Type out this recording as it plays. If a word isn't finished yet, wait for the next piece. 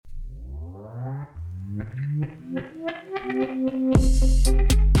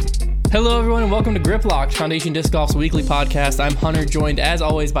Hello, everyone, and welcome to Grip Locked, Foundation Disc Golf's weekly podcast. I'm Hunter, joined as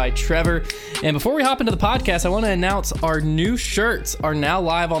always by Trevor. And before we hop into the podcast, I want to announce our new shirts are now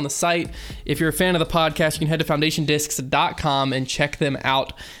live on the site. If you're a fan of the podcast, you can head to foundationdiscs.com and check them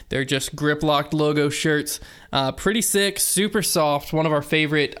out. They're just Grip Locked logo shirts. Pretty sick, super soft. One of our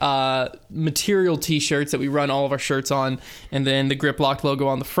favorite material t-shirts that we run all of our shirts on. And then the Grip Locked logo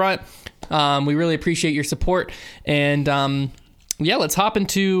on the front. We really appreciate your support. And yeah, let's hop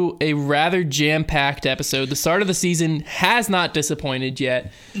into a rather jam-packed episode. The start of the season has not disappointed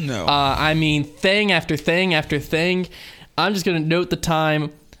yet. No. I mean, thing after thing after thing. I'm just going to note the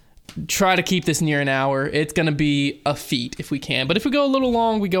time, try to keep this near an hour. It's going to be a feat if we can. But if we go a little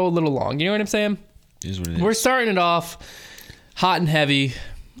long, we go a little long. You know what I'm saying? It is what it is. We're starting it off hot and heavy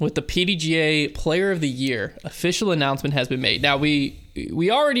with the PDGA Player of the Year. Official announcement has been made. Now, we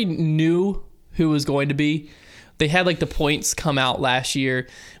already knew who was going to be. They had like the points come out last year.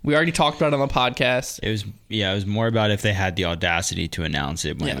 We already talked about it on the podcast. It was more about if they had the audacity to announce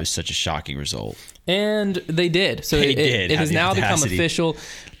it when it was such a shocking result. And they did. So it has now become official.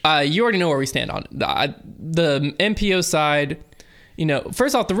 You already know where we stand on it. The MPO side, you know,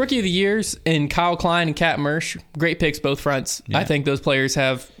 first off, the Rookie of the Years in Kyle Klein and Kat Mersch, great picks both fronts. Yeah. I think those players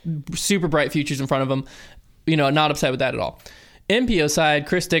have super bright futures in front of them. You know, not upset with that at all. MPO side,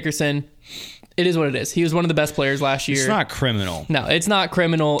 Chris Dickerson. It is what it is. He was one of the best players last year. It's not criminal. No, it's not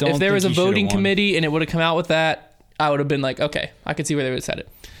criminal. If there was a voting committee and it would have come out with that, I would have been like, okay, I could see where they would have said it.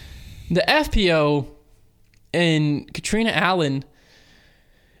 The FPO and Katrina Allen,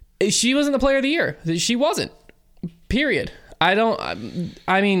 she wasn't the Player of the Year. She wasn't. Period. I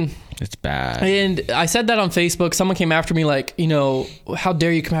mean... It's bad. And I said that on Facebook. Someone came after me like, you know, how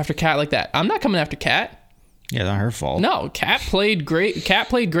dare you come after Kat like that? I'm not coming after Kat. Yeah, not her fault. No, Kat played great. Kat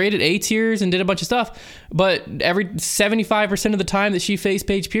played great at A tiers and did a bunch of stuff, but every 75% of the time that she faced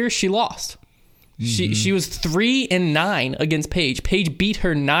Paige Pierce, she lost. Mm-hmm. She was 3-9 against Paige. Paige beat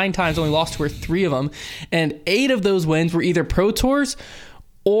her 9 times, only lost to her 3 of them, and 8 of those wins were either Pro Tours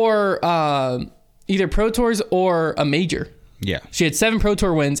or a major. Yeah, she had 7 Pro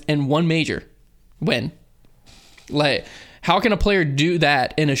Tour wins and 1 major win. Like, how can a player do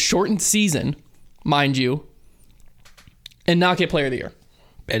that in a shortened season, mind you? And not get Player of the Year?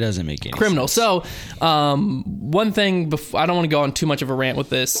 It doesn't make any criminal. sense. So, one thing, I don't want to go on too much of a rant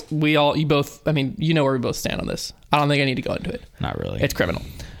with this. You know where we both stand on this. I don't think I need to go into it. Not really. It's criminal.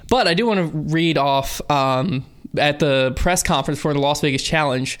 But I do want to read off, at the press conference for the Las Vegas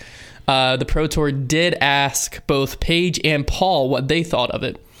Challenge, the Pro Tour did ask both Paige and Paul what they thought of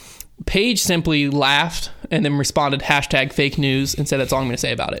it. Paige simply laughed and then responded #fake news and said that's all I'm going to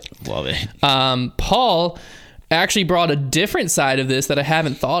say about it. Love it. Paul actually brought a different side of this that I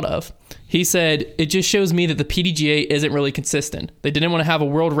haven't thought of. He said, it just shows me that the PDGA isn't really consistent. They didn't want to have a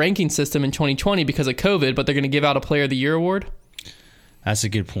world ranking system in 2020 because of COVID, but they're going to give out a Player of the Year award. That's a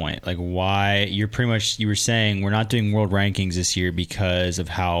good point. Like, why you were saying we're not doing world rankings this year because of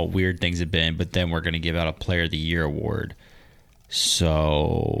how weird things have been, but then we're going to give out a Player of the Year award.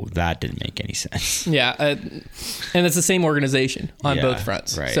 So that didn't make any sense. Yeah. And it's the same organization on both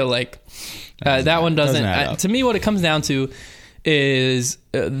fronts. Right. So like, that one doesn't to me, what it comes down to is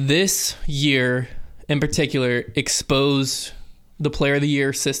this year in particular exposed the Player of the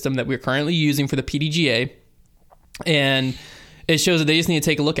Year system that we're currently using for the PDGA, and it shows that they just need to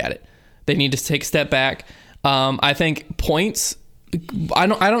take a look at it. They need to take a step back. I think points, I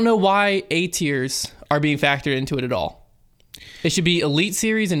don't know why A tiers are being factored into it at all. It should be Elite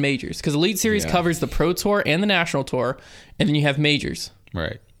Series and Majors, because Elite Series covers the Pro Tour and the National Tour, and then you have Majors.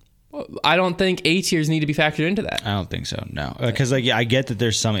 Right. I don't think A tiers need to be factored into that. I don't think so. No, because I get that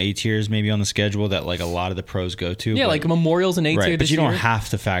there's some A tiers maybe on the schedule that like a lot of the pros go to. Yeah, like Memorial's an A tier. Right, but you don't have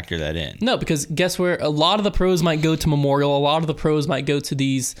to factor that in. No, because guess where? A lot of the pros might go to Memorial. A lot of the pros might go to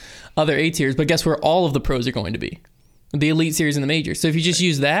these other A tiers. But guess where all of the pros are going to be? The Elite Series and the Majors. So if you just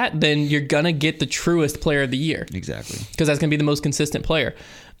use that, then you're gonna get the truest Player of the Year. Exactly. Because that's gonna be the most consistent player.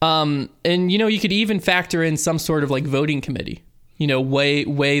 And you know, you could even factor in some sort of like voting committee. You know,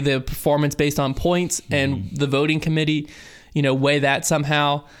 weigh the performance based on points, and the voting committee, you know, weigh that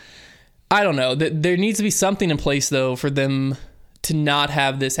somehow. I don't know. There needs to be something in place, though, for them to not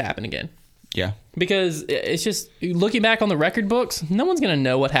have this happen again. Yeah. Because it's just, looking back on the record books, no one's going to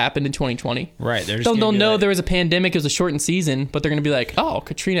know what happened in 2020. Right. They'll know there was a pandemic, it was a shortened season, but they're going to be like, oh,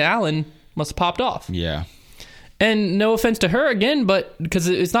 Katrina Allen must have popped off. Yeah. And no offense to her again, but because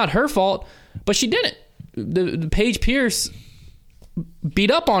it's not her fault, but she didn't. The Paige Pierce beat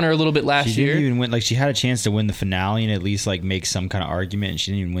up on her a little bit last year. She didn't even win. Like, she had a chance to win the finale and at least like make some kind of argument, and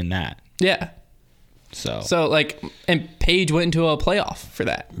she didn't even win that. Yeah. So like, and Paige went into a playoff for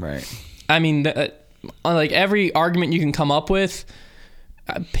that. Right. I mean, like every argument you can come up with,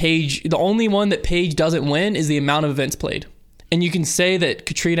 Paige, the only one that Paige doesn't win is the amount of events played. And you can say that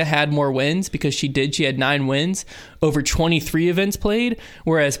Katrina had more wins because she did. She had 9 wins over 23 events played,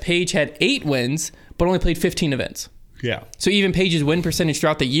 whereas Paige had 8 wins, but only played 15 events. Yeah. So even Paige's win percentage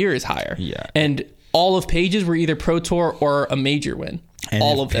throughout the year is higher. Yeah. And all of Paige's were either Pro Tour or a major win. And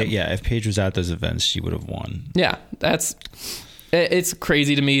all of them. Yeah, if Paige was at those events, she would have won. Yeah, it's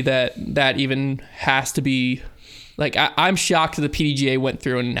crazy to me that even has to be... Like, I'm shocked that the PDGA went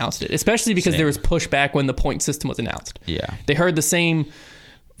through and announced it, especially because there was pushback when the point system was announced. Yeah. They heard the same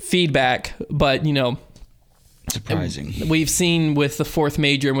feedback, but, surprising. We've seen with the 4th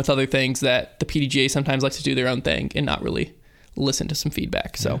major and with other things that the PDGA sometimes likes to do their own thing and not really listen to some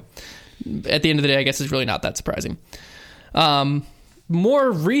feedback. So at the end of the day, I guess it's really not that surprising.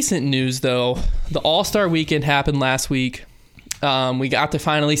 More recent news, though, the All-Star Weekend happened last week. We got to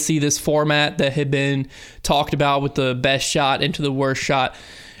finally see this format that had been talked about with the best shot into the worst shot.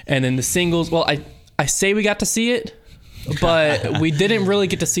 And then the singles. Well, I say we got to see it, but we didn't really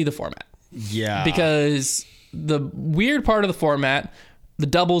get to see the format. Yeah. Because the weird part of the format, the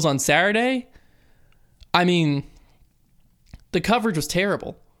doubles on Saturday, I mean, the coverage was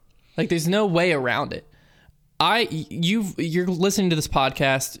terrible. Like, there's no way around it. You're listening to this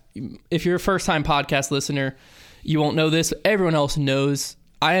podcast. If you're a first-time podcast listener, you won't know this. Everyone else knows.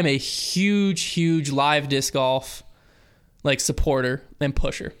 I am a huge live disc golf supporter and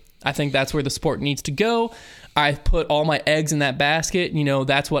pusher. I think that's where the sport needs to go. I put all my eggs in that basket.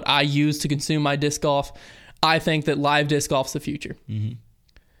 That's what I use to consume my disc golf. I think that live disc golf's the future. Mm-hmm.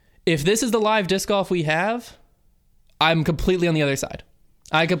 If this is the live disc golf we have, I'm completely on the other side.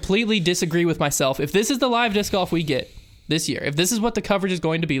 I completely disagree with myself. If this is the live disc golf we get this year, if this is what the coverage is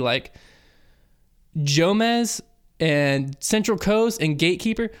going to be like, Jomez and Central Coast and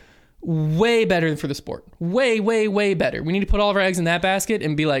Gatekeeper, way better for the sport. Way better. We need to put all of our eggs in that basket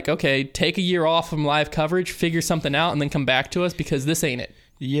and be like, okay, take a year off from live coverage, figure something out, and then come back to us because this ain't it.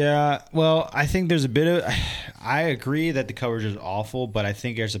 Yeah, well, I think there's a bit of... I agree that the coverage is awful, but I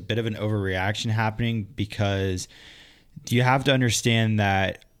think there's a bit of an overreaction happening because you have to understand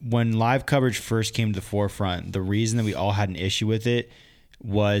that when live coverage first came to the forefront, the reason that we all had an issue with it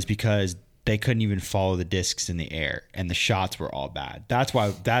was because they couldn't even follow the discs in the air, and the shots were all bad. That's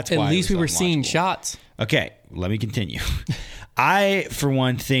why. At least we were seeing shots. Okay, let me continue. I, for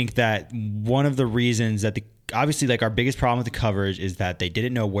one, think that one of the reasons that obviously our biggest problem with the coverage is that they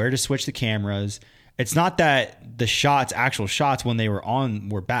didn't know where to switch the cameras. It's not that the actual shots when they were on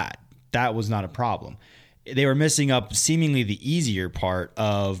were bad. That was not a problem. They were missing up seemingly the easier part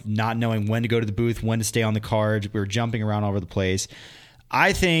of not knowing when to go to the booth, when to stay on the cards. We were jumping around all over the place.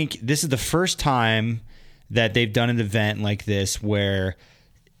 I think this is the first time that they've done an event like this where,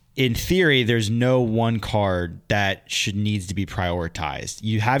 in theory, there's no one card that needs to be prioritized.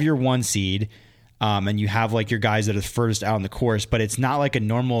 You have your 1 seed, and you have your guys that are the furthest out on the course, but it's not like a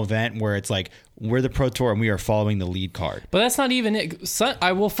normal event where it's we're the Pro Tour and we are following the lead card. But that's not even it.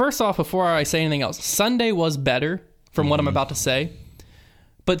 First off, before I say anything else, Sunday was better from what I'm about to say,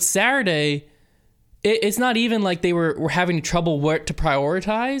 but Saturday... It's not even like they were having trouble what to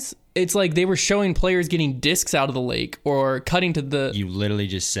prioritize. It's like they were showing players getting discs out of the lake or cutting to the... You literally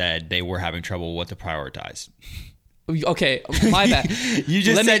just said they were having trouble what to prioritize. Okay, my bad. You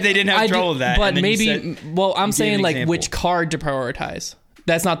just said they didn't have trouble with that. But maybe... I'm saying which card to prioritize.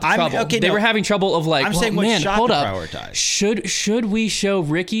 That's not the trouble. Okay, they were having trouble of I'm saying what shot to prioritize. Should we show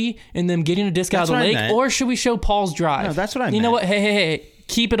Ricky and them getting a disc out of the lake, or should we show Paul's drive? No, that's what I meant. You know what? Hey.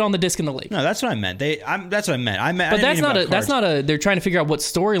 Keep it on the disc in the lake. No, that's what I meant. That's what I meant. But that's not a. They're trying to figure out what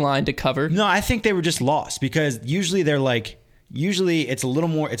storyline to cover. No, I think they were just lost because usually they're it's a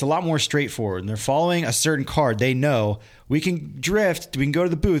lot more straightforward. And they're following a certain card. They know we can drift, we can go to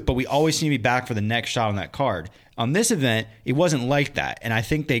the booth, but we always need to be back for the next shot on that card. On this event, it wasn't like that, and I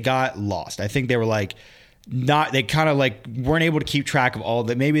think they got lost. I think they were they kind of weren't able to keep track of all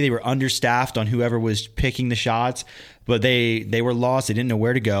that. Maybe they were understaffed on whoever was picking the shots, but they were lost. They didn't know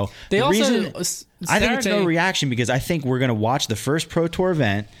where to go. I think it's no reaction because I think we're going to watch the first Pro Tour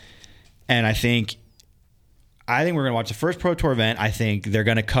event, and I think we're going to watch the first Pro Tour event. I think they're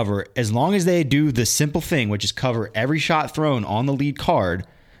going to cover, as long as they do the simple thing, which is cover every shot thrown on the lead card,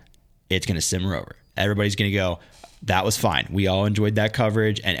 it's going to simmer over. Everybody's going to go, that was fine. We all enjoyed that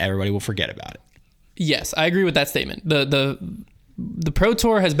coverage, and everybody will forget about it. Yes, I agree with that statement. The Pro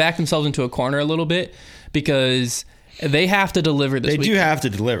Tour has backed themselves into a corner a little bit because they have to deliver this weekend. They do have to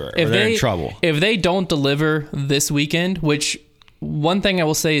deliver, or they're in trouble. If they don't deliver this weekend, which one thing I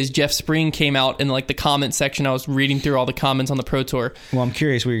will say is Jeff Spring came out in like the comment section. I was reading through all the comments on the Pro Tour. Well, I'm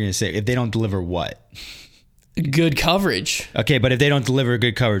curious what you're going to say. If they don't deliver what? Good coverage. Okay, but if they don't deliver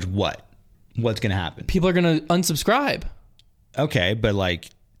good coverage, what? What's going to happen? People are going to unsubscribe. Okay, but like,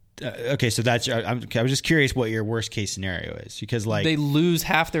 okay, so that's, I was just curious what your worst case scenario is, because like they lose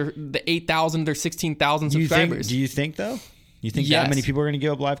half the 8,000, their 16,000 subscribers. Do you think though? You think Yes. that many people are going to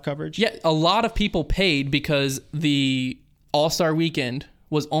give up live coverage? Yeah, a lot of people paid because the All-Star Weekend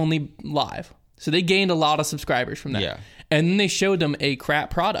was only live. So they gained a lot of subscribers from that. Yeah. And then they showed them a crap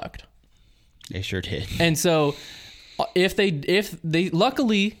product. They sure did. And so if they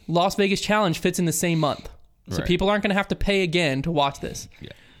luckily Las Vegas Challenge fits in the same month. So Right. people aren't going to have to pay again to watch this. Yeah.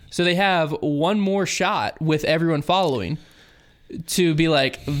 So they have one more shot with everyone following to be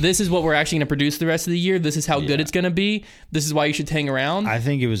like, this is what we're actually going to produce the rest of the year. This is how good it's going to be. This is why you should hang around. I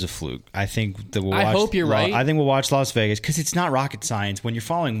think it was a fluke. I think that I hope you're right. I think we'll watch Las Vegas because it's not rocket science. When you're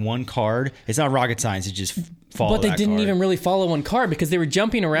following one card, it's not rocket science to just follow. But they that didn't card. even really follow one card because they were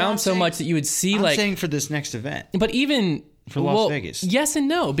jumping around I'm so saying- much that you would see I'm like. saying for this next event. But even For Las Vegas. yes and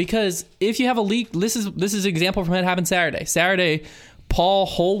no, because if you have a leak, this is an example from what happened Saturday. Saturday, Paul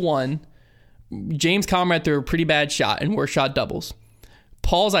hole 1, James Conrad threw a pretty bad shot and worse shot doubles.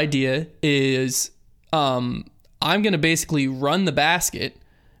 Paul's idea is, I'm going to basically run the basket,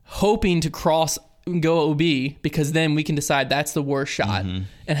 hoping to cross and go OB because then we can decide that's the worst shot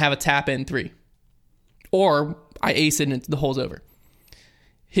and have a tap in 3, or I ace it and the hole's over.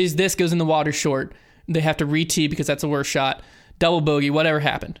 His disc goes in the water short. They have to re-tee because that's the worst shot. Double bogey, whatever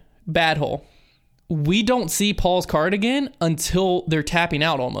happened. Bad hole. We don't see Paul's card again until they're tapping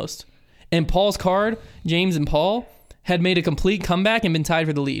out almost. And Paul's card, James and Paul, had made a complete comeback and been tied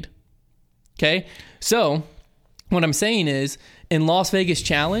for the lead. Okay? So, what I'm saying is, in Las Vegas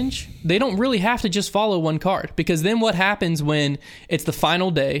Challenge, they don't really have to just follow one card. Because then what happens when it's the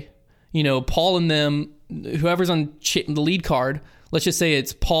final day, you know, Paul and them, whoever's on the lead card, let's just say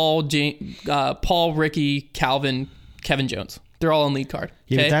it's Paul, Ricky, Calvin, Kevin Jones. They're all on lead card.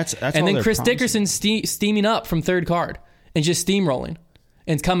 Yeah, Okay? but that's and all then they're Chris promising. Dickerson steaming up from third card and just steamrolling.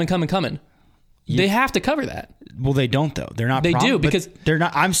 And it's coming. They have to cover that. Well, they don't though. They're not. They do, but because- they're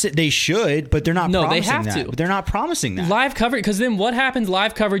not. They should, but they're not. No, they promising have that. to. But they're not promising that. Live coverage, because then what happens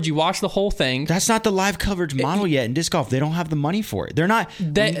live coverage, you watch the whole thing. That's not the live coverage model yet in disc golf. They don't have the money for it. They're not.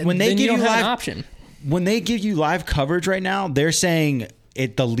 When they then give you don't have live an option. when they give you live coverage right now, they're saying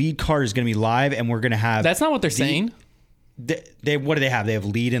the lead card is going to be live, and we're going to have. That's not what they're saying. They what do they have? They have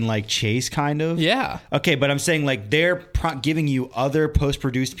lead and like chase, kind of. Yeah. Okay, but I'm saying like they're giving you other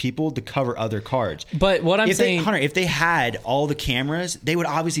post-produced people to cover other cards. But what I'm If saying, Hunter, if they had all the cameras, they would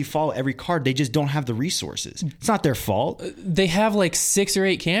obviously follow every card. They just don't have the resources. It's not their fault. they have like 6 or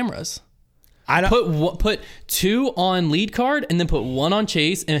 8 cameras. I don't. Put 2 on lead card and then put 1 on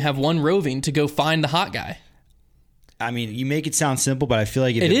chase and have 1 roving to go find the hot guy. I mean, you make it sound simple, but I feel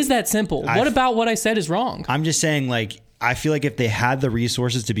like if It is that simple. What about what I said is wrong? I'm just saying, like, I feel like if they had the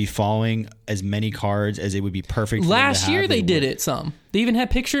resources to be following as many cards as it would be perfect. For Last them to year have, they did would. it some. They even had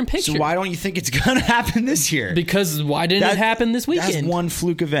picture in picture. So why don't you think it's going to happen this year? Because why didn't it happen this weekend? That's one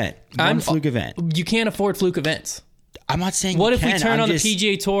fluke event. One fluke event. You can't afford fluke events. I'm not saying. What you if we can. turn I'm on just the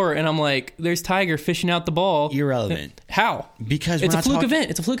PGA Tour and I'm like, there's Tiger fishing out the ball? Irrelevant. How? Because it's we're a not fluke talking- event.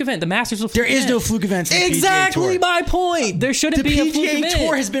 It's a fluke event. The Masters is a fluke There is event. no fluke events. In the PGA Exactly Tour. my point. There shouldn't The be a fluke PGA event.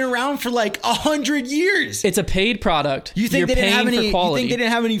 Tour has been around for like 100 years. It's a paid product. You think You're they didn't have paying any? for You quality. think they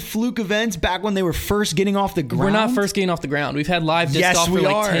didn't have any fluke events back when they were first getting off the ground? We're not first getting off the ground. We've had live disc Yes, golf for we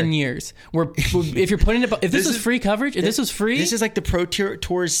like are. 10 years. If you're putting it, if this was is- free coverage, if this was free, This is like the Pro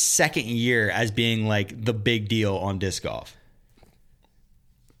Tour's second year as being like the big deal on disc golf.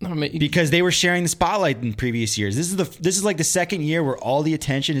 I mean, Because they were sharing the spotlight in previous years. This is like the second year where all the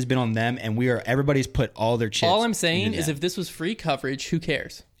attention has been on them, and everybody's put all their chips. all I'm saying into is them. if this was free coverage, who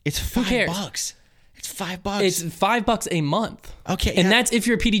cares? It's cares? $5. It's $5. It's $5 a month. Okay, and yeah. that's if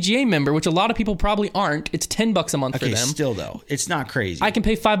you're a PDGA member, which a lot of people probably aren't. It's $10 a month for okay. them. Still though, it's not crazy. I can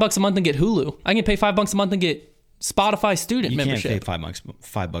pay $5 a month and get Hulu. I can pay $5 a month and get Spotify student you membership. can't pay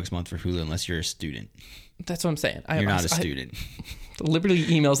 $5 a month for Hulu unless you're a student. That's what I'm saying. You're not a student. Liberty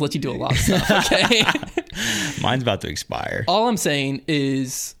emails let you do a lot of stuff. Okay. Mine's about to expire. All I'm saying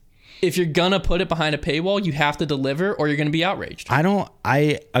is, if you're gonna put it behind a paywall, you have to deliver, or you're gonna be outraged.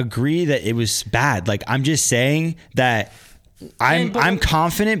 I agree that it was bad. Like, I'm just saying that I'm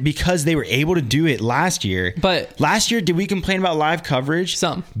confident because they were able to do it last year. But last year, did we complain about live coverage?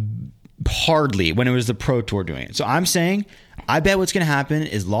 some. Hardly, when it was the Pro Tour doing it. So I'm saying, I bet what's going to happen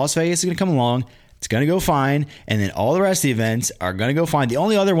is Las Vegas is going to come along. It's going to go fine. And then all the rest of the events are going to go fine. The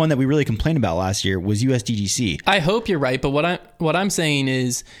only other one that we really complained about last year was USDGC. I hope you're right. But what I'm saying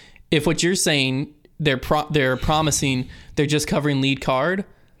is, if what you're saying, they're promising they're just covering lead card,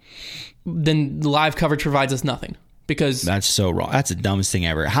 then live coverage provides us nothing. Because that's so wrong. That's the dumbest thing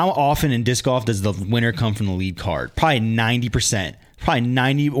ever. How often in disc golf does the winner come from the lead card? Probably 90%. Probably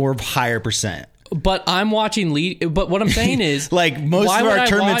 90 or higher percent. But I'm watching lead. But what I'm saying is, like most of our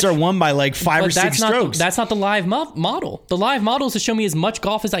tournaments are won by like 5 or 6 strokes. That's not the live model. The live model is to show me as much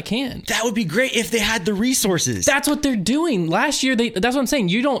golf as I can. That would be great if they had the resources. That's what they're doing. Last year, that's what I'm saying.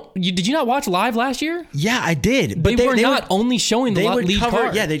 Did you not watch live last year? Yeah, I did. But they were not only showing the lead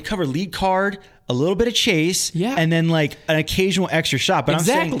card. Yeah, they'd cover lead card, a little bit of chase, yeah, and then like an occasional extra shot. But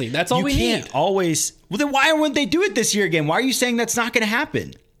exactly, I'm saying that's all we need. You can't always. Well, then why wouldn't they do it this year again? Why are you saying that's not going to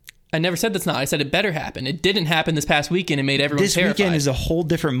happen? I never said that's not. I said it better happen. It didn't happen this past weekend. It made everyone terrified. This weekend is a whole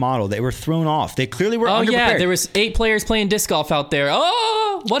different model. They were thrown off. They clearly were underprepared. Yeah, there was 8 players playing disc golf out there.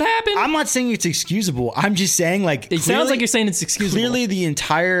 Oh, what happened? I'm not saying it's excusable. I'm just saying like it sounds like you're saying it's excusable. Clearly, the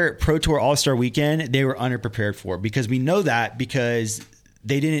entire Pro Tour All-Star weekend they were underprepared for, because we know that because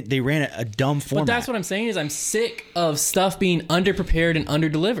they ran a dumb format. But that's what I'm saying is I'm sick of stuff being underprepared and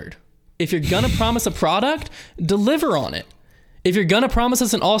underdelivered. If you're gonna promise a product, deliver on it. If you're going to promise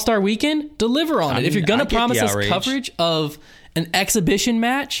us an all-star weekend, deliver on it. If you're going to promise us coverage of an exhibition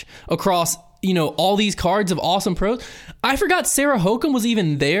match across, all these cards of awesome pros. I forgot Sarah Hokum was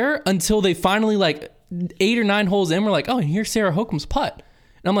even there until they finally, 8 or 9 holes in, were like, oh, and here's Sarah Hokum's putt.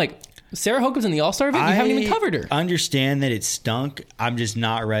 And I'm like, Sarah Hokum's in the all-star event? You haven't even covered her. I understand that it stunk. I'm just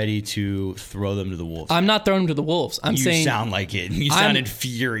not ready to throw them to the wolves. I'm not throwing them to the wolves. You sound like it. You sounded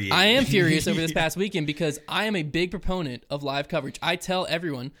furious. I am furious over this past weekend because I am a big proponent of live coverage. I tell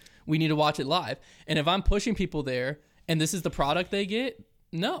everyone we need to watch it live. And if I'm pushing people there and this is the product they get,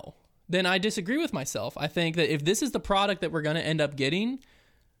 no. Then I disagree with myself. I think that if this is the product that we're going to end up getting,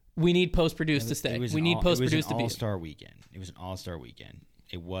 we need post-produced to stay. We need post-produced to be. It was an all-star weekend. It was an all-star weekend.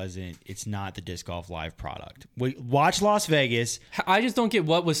 It's not the Disc Golf Live product. Watch Las Vegas. I just don't get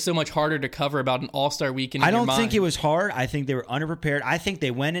what was so much harder to cover about an all-star weekend. I don't think it was hard. I think they were underprepared. I think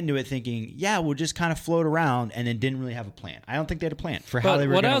they went into it thinking, yeah, we'll just kind of float around, and then didn't really have a plan. I don't think they had a plan for how they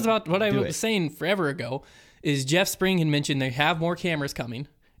were going to do it. What I was saying forever ago is Jeff Spring had mentioned they have more cameras coming,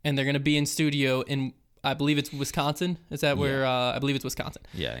 and they're going to be in studio in, I believe it's Wisconsin. Is that where? I believe it's Wisconsin.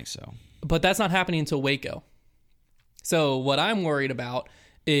 Yeah, I think so. But that's not happening until Waco. So what I'm worried about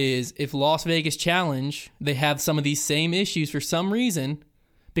is if Las Vegas Challenge, they have some of these same issues for some reason,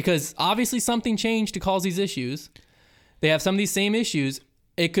 because obviously something changed to cause these issues. They have some of these same issues.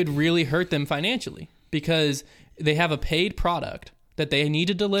 It could really hurt them financially because they have a paid product that they need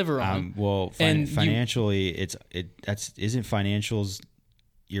to deliver on. Financially, isn't financials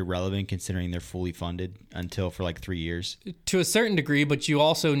irrelevant considering they're fully funded until for 3 years? To a certain degree, but you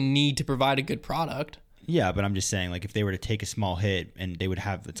also need to provide a good product. Yeah, but I'm just saying, if they were to take a small hit and they would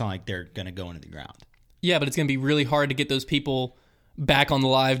have, it's not like they're going to go into the ground. Yeah, but it's going to be really hard to get those people back on the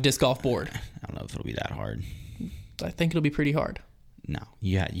live disc golf board. I don't know if it'll be that hard. I think it'll be pretty hard. No,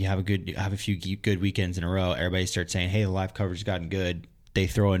 you have a few good weekends in a row. Everybody starts saying, "Hey, the live coverage has gotten good." They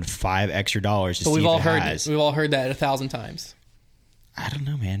throw in $5 extra to see if it has. We've all heard that 1,000 times. I don't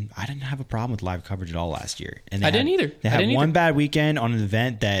know, man. I didn't have a problem with live coverage at all last year, and I didn't either. They had one bad weekend on an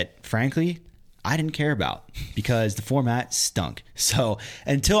event that, frankly, I didn't care about because the format stunk. So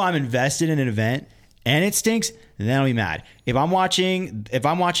until I'm invested in an event and it stinks, then I'll be mad. If I'm watching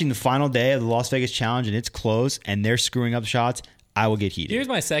the final day of the Las Vegas Challenge and it's close and they're screwing up shots, I will get heated. Here's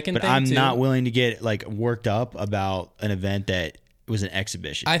my second thing, but I'm not willing to get worked up about an event that was an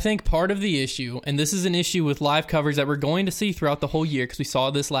exhibition. I think part of the issue, and this is an issue with live coverage that we're going to see throughout the whole year because we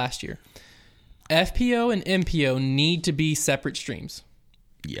saw this last year, FPO and MPO need to be separate streams.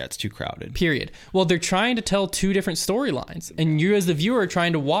 Yeah, it's too crowded. Period. Well, they're trying to tell 2 different storylines, and you as the viewer are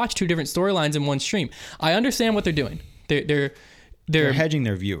trying to watch 2 different storylines in one stream. I understand what they're doing. They're hedging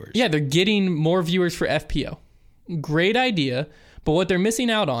their viewers. Yeah, they're getting more viewers for FPO. Great idea, but what they're missing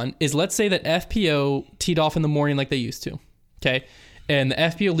out on is, let's say that FPO teed off in the morning like they used to, okay? And the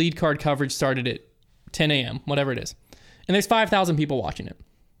FPO lead card coverage started at 10 a.m., whatever it is. And there's 5,000 people watching it,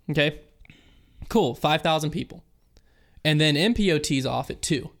 okay? Cool, 5,000 people. And then MPO tees off at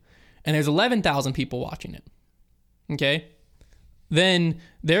 2. And there's 11,000 people watching it. Okay? Then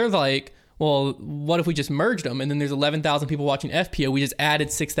they're like, well, what if we just merged them? And then there's 11,000 people watching FPO. We just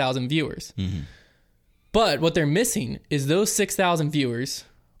added 6,000 viewers. Mm-hmm. But what they're missing is those 6,000 viewers,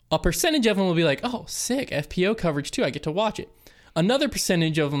 a percentage of them will be like, oh, sick, FPO coverage too. I get to watch it. Another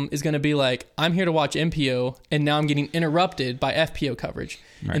percentage of them is going to be like, I'm here to watch MPO, and now I'm getting interrupted by FPO coverage.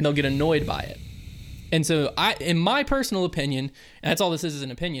 Right. And they'll get annoyed by it. And so in my personal opinion, and that's all this is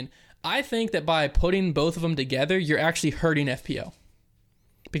an opinion, I think that by putting both of them together, you're actually hurting FPO.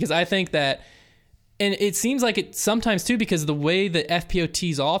 Because I think that, and it seems like it sometimes too, because the way the FPO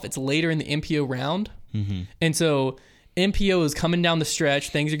tees off, it's later in the MPO round. Mm-hmm. And so MPO is coming down the stretch,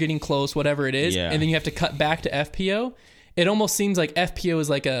 things are getting close, whatever it is, and then you have to cut back to FPO. It almost seems like FPO is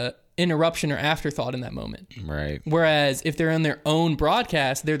like a interruption or afterthought in that moment. Right. Whereas if they're on their own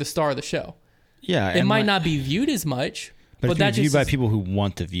broadcast, they're the star of the show. Yeah. It might not be viewed as much, but that's viewed by people who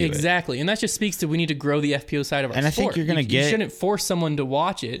want to view it. Exactly. And that just speaks to we need to grow the FPO side of our sport. And I think you're going to get... You shouldn't force someone to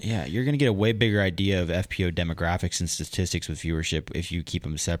watch it. Yeah, you're going to get a way bigger idea of FPO demographics and statistics with viewership if you keep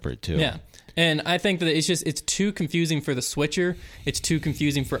them separate too. Yeah. And I think that it's too confusing for the switcher. It's too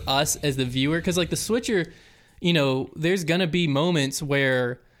confusing for us as the viewer. Because like the switcher, there's going to be moments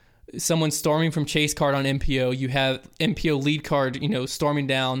where someone's storming from chase card on MPO. You have MPO lead card, storming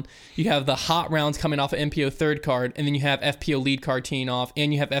down. You have the hot rounds coming off of MPO third card, and then you have FPO lead card teeing off,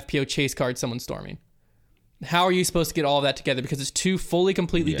 and you have FPO chase card, someone storming. How are you supposed to get all of that together? Because it's two fully,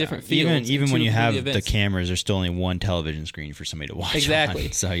 completely different fields. Even when you have the cameras, there's still only one television screen for somebody to watch. Exactly.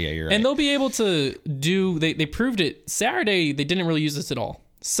 On. So yeah, you're right. And they'll be able to do. They proved it Saturday. They didn't really use this at all.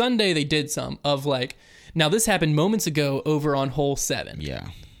 Sunday they did some of like. Now this happened moments ago over on hole 7. Yeah.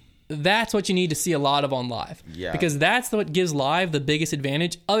 That's what you need to see a lot of on live. Yeah. Because that's what gives live the biggest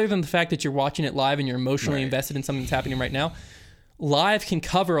advantage, other than the fact that you're watching it live and you're emotionally invested in something that's happening right now. Live can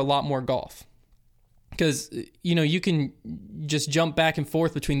cover a lot more golf. Because, you can just jump back and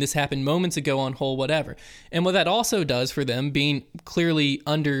forth between this happened moments ago on hole whatever. And what that also does for them, being clearly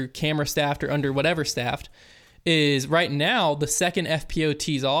under camera staffed or under whatever staffed, is right now the second FPO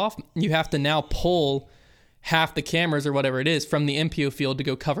tees off, you have to now pull half the cameras or whatever it is from the MPO field to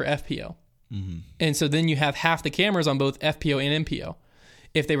go cover FPO. Mm-hmm. And so then you have half the cameras on both FPO and MPO.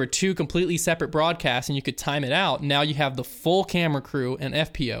 If they were two completely separate broadcasts and you could time it out, now you have the full camera crew and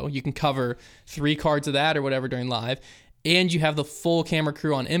FPO. You can cover 3 cards of that or whatever during live. And you have the full camera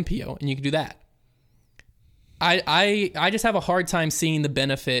crew on MPO, and you can do that. I just have a hard time seeing the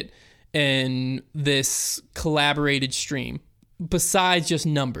benefit in this collaborated stream besides just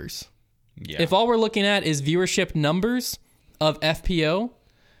numbers. Yeah. If all we're looking at is viewership numbers of FPO,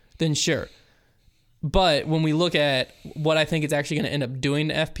 then sure. But when we look at what I think it's actually going to end up doing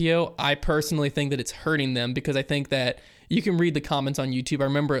to FPO, I personally think that it's hurting them, because I think that you can read the comments on YouTube. I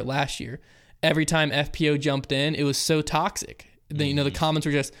remember it last year. Every time FPO jumped in, it was so toxic. The comments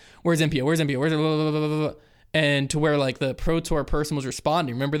were just, where's MPO? Where's MPO? Where's blah, blah, blah, blah, blah. And to where like the Pro Tour person was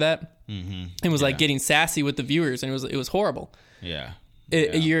responding. Remember that? Mm-hmm. It was like getting sassy with the viewers, and it was horrible. Yeah.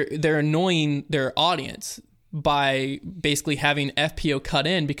 They're annoying their audience by basically having FPO cut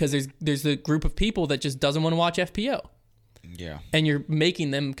in, because there's a group of people that just doesn't want to watch FPO. Yeah. And you're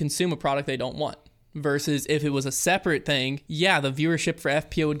making them consume a product they don't want. Versus if it was a separate thing, the viewership for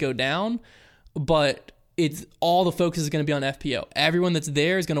FPO would go down, but it's all the focus is going to be on FPO. Everyone that's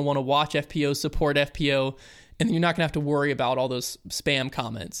there is going to want to watch FPO, support FPO, and you're not going to have to worry about all those spam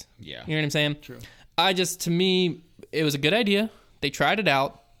comments. Yeah. You know what I'm saying? True. To me, it was a good idea. They tried it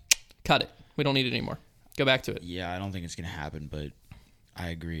out. Cut it. We don't need it anymore. Go back to it. Yeah, I don't think it's going to happen, but I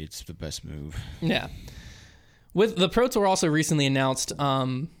agree. It's the best move. Yeah. With the Pro Tour also recently announced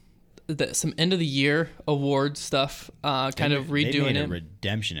some end of the year award stuff, kind of redoing they made it. A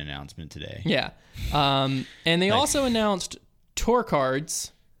redemption announcement today. Yeah. And they also announced tour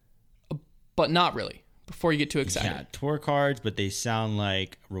cards, but not really. Before you get too excited. Yeah, tour cards, but they sound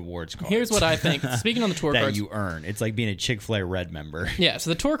like rewards cards. Here's what I think. Speaking on the tour that cards. That you earn. It's like being a Chick-fil-A Red member. Yeah, so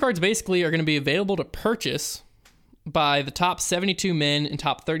the tour cards basically are going to be available to purchase by the top 72 men and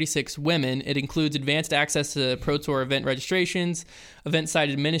top 36 women. It includes advanced access to Pro Tour event registrations,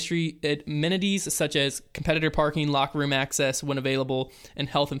 event-side amenities such as competitor parking, locker room access when available, and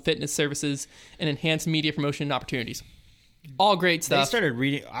health and fitness services, and enhanced media promotion opportunities. All great stuff. They started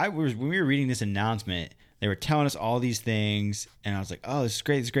reading. When we were reading this announcement, they were telling us all these things, and I was like, "Oh, this is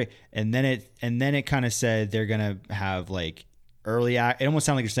great, this is great." And then it kind of said they're gonna have like early. It almost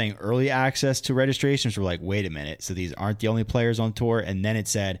sounded like they're saying early access to registrations. We're like, wait a minute, so these aren't the only players on tour. And then it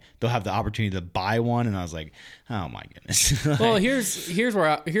said they'll have the opportunity to buy one, and I was like, oh my goodness. Well, here's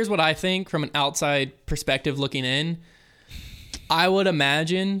what I think from an outside perspective looking in. I would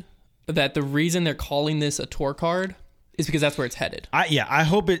imagine that the reason they're calling this a tour card is because that's where it's headed. I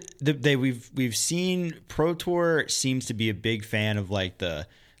hope it. We've seen Pro Tour seems to be a big fan of like the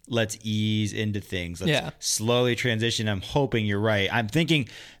let's ease into things. Let's slowly transition. I'm hoping you're right. I'm thinking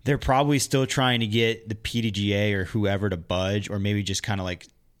they're probably still trying to get the PDGA or whoever to budge, or maybe just kind of like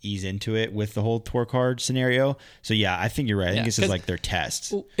ease into it with the whole tour card scenario. So yeah, I think you're right. I think this is like their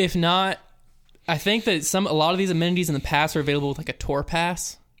test. If not, I think that a lot of these amenities in the past were available with like a tour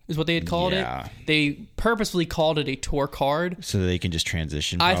pass, is what they had called it. They purposefully called it a tour card so they can just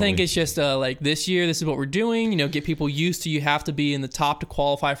transition. I think it's just like this year, this is what we're doing. Get people used to, you have to be in the top to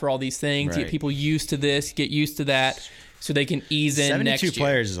qualify for all these things. Right. Get people used to this, get used to that, so they can ease in next year. 72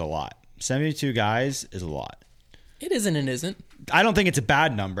 players is a lot. 72 guys is a lot. It isn't and isn't. I don't think it's a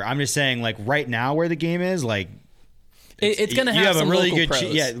bad number. I'm just saying, like, right now where the game is, like, it's going to have some really local good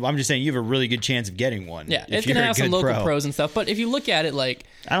pros. I'm just saying you have a really good chance of getting one. Yeah, it's going to have some local pros and stuff. But if you look at it, like,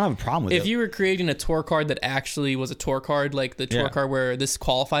 I don't have a problem with it. If you were creating a tour card that actually was a tour card, like the tour card where this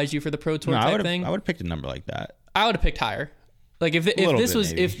qualifies you for the pro tour type thing, I would have picked a number like that. I would have picked higher. Like if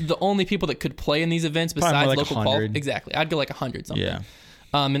the only people that could play in these events besides like local qualifiers, exactly, I'd go like 100 something. Yeah.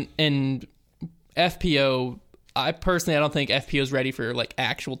 And FPO. I don't think FPO is ready for like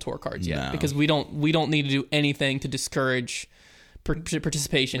actual tour cards yet because we don't need to do anything to discourage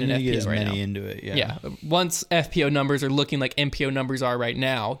participation in FPO right now. Into it, yeah. Once FPO numbers are looking like MPO numbers are right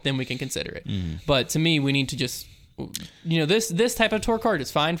now, then we can consider it. But to me, we need to just this type of tour card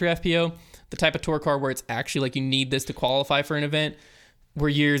is fine for FPO. The type of tour card where it's actually like you need this to qualify for an event. We're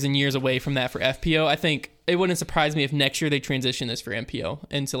years and years away from that for FPO. I think it wouldn't surprise me if next year they transition this for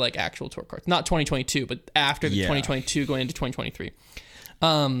MPO into like actual tour cards. Not 2022, but after the 2022 going into 2023.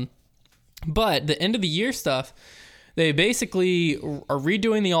 But the end of the year stuff, they basically are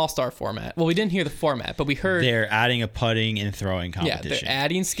redoing the All-Star format. Well, we didn't hear the format, but we heard they're adding a putting and throwing competition. Yeah, they're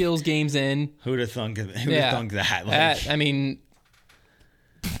adding skills games in. Who'd have thunk that? Like, I mean,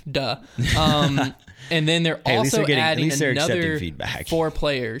 duh. And then they're also adding another 4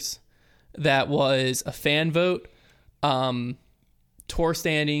 players. That was a fan vote, tour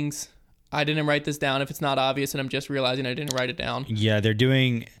standings. I didn't write this down if it's not obvious, and I'm just realizing I didn't write it down. Yeah, they're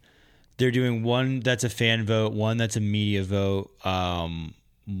doing one that's a fan vote, one that's a media vote.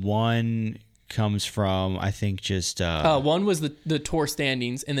 One comes from, I think, just one was the tour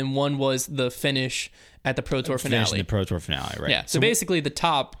standings, and then one was the finish at the Pro Tour finale. The Pro Tour finale, right? Yeah. So basically, the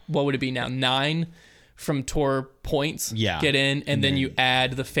top, what would it be now? 9 from tour points get in, and then you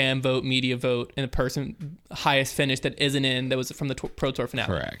add the fan vote, media vote, and the person highest finish that isn't in that was from the Pro Tour finale.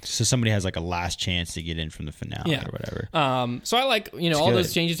 Correct. So somebody has like a last chance to get in from the finale or whatever. So I like, all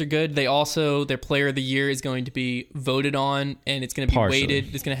those changes are good. They also, their player of the year is going to be voted on, and it's going to be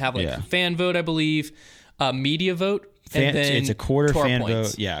weighted. It's going to have like a fan vote, I believe, media vote. And then it's a quarter fan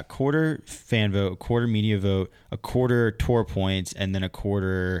points. vote. Yeah, quarter fan vote, a quarter media vote, a quarter tour points, and then a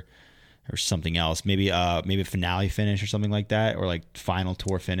quarter or something else. Maybe a finale finish or something like that, or like final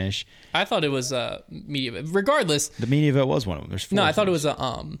tour finish. I thought it was media vote. Regardless, the media vote was one of them. There's 4 No, I thought it was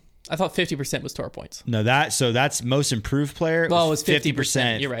I thought 50% was tour points. No, that's most improved player. Well, it was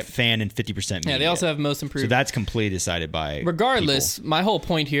 50%. You're right. Fan and 50% media. Yeah, they also have most improved. So that's completely decided by. Regardless, people. My whole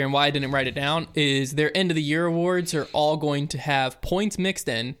point here and why I didn't write it down is their end of the year awards are all going to have points mixed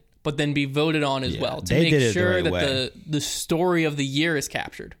in, but then be voted on as well to make sure that the story of the year is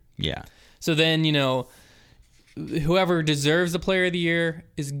captured. Yeah. So then, whoever deserves the player of the year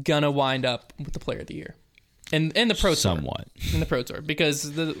is going to wind up with the player of the year. And the Pro Tour. Somewhat. In the Pro Tour.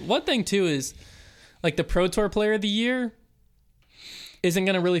 Because the one thing, too, is like the Pro Tour player of the year isn't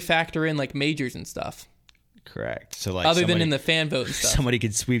going to really factor in like majors and stuff. Correct. So like other than in the fan vote and stuff. Somebody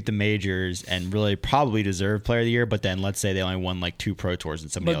could sweep the majors and really probably deserve player of the year, but then let's say they only won like 2 Pro Tours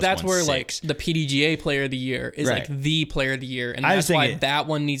and somebody else won 6. But that's where like the PDGA player of the year is like the player of the year, and that's why that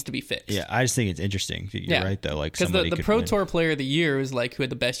one needs to be fixed. Yeah, I just think it's interesting. You're right though. Like because the Pro Tour player of the year is like who had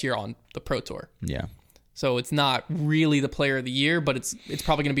the best year on the Pro Tour. Yeah. So it's not really the player of the year, but it's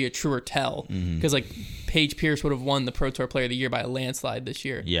probably going to be a truer tell because like Paige Pierce would have won the Pro Tour player of the year by a landslide this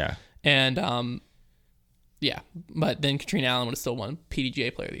year. Yeah. And but then Katrina Allen would have still won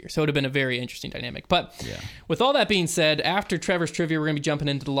PDGA player of the year. So it would have been a very interesting dynamic. But with all that being said, after Trevor's Trivia, we're going to be jumping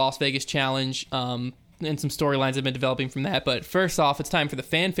into the Las Vegas Challenge and some storylines have been developing from that. But first off, it's time for the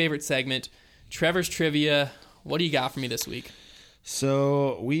fan favorite segment, Trevor's Trivia. What do you got for me this week?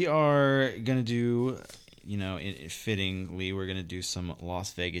 So we are going to do, fittingly, we're going to do some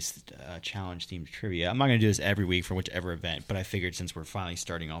Las Vegas Challenge themed trivia. I'm not going to do this every week for whichever event, but I figured since we're finally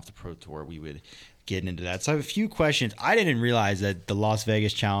starting off the Pro Tour, we would get into that. So I have a few questions. I didn't realize that the Las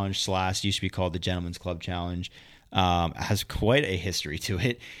Vegas Challenge / used to be called the Gentleman's Club Challenge has quite a history to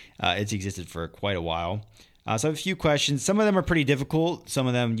it. It's existed for quite a while. So I have a few questions. Some of them are pretty difficult. Some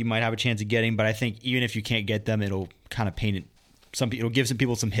of them you might have a chance of getting, but I think even if you can't get them, it'll kind of paint it. It'll give some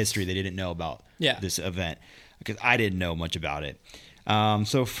people some history they didn't know about this event because I didn't know much about it.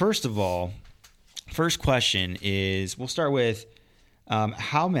 So first of all, first question is we'll start with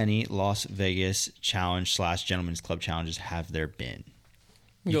how many Las Vegas Challenge / Gentlemen's Club challenges have there been?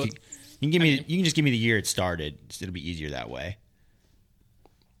 You can just give me the year it started. It'll be easier that way.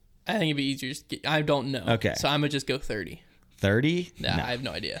 I think it'd be easier. I don't know. Okay. So I'm gonna just go 30. 30? Nah, no. I have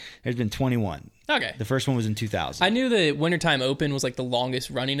no idea. There's been 21. Okay. The first one was in 2000. I knew the Wintertime Open was like the longest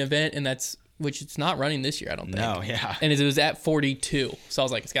running event, and which it's not running this year, I don't think. No, yeah. And it was at 42. So I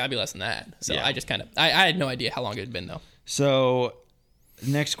was like, it's got to be less than that. So I just I had no idea how long it had been, though. So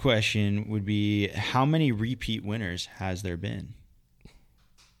the next question would be, how many repeat winners has there been?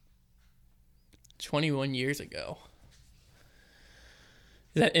 21 years ago.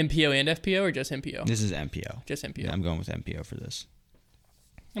 Is that MPO and FPO or just MPO? This is MPO. Just MPO. Yeah, I'm going with MPO for this.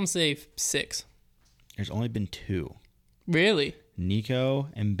 I'm going to say 6. There's only been 2. Really? Nico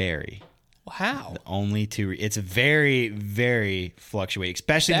and Barry. Wow. The only 2. It's very, very fluctuating,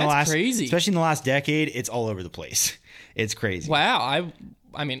 especially crazy. Especially in the last decade. It's all over the place. It's crazy. Wow.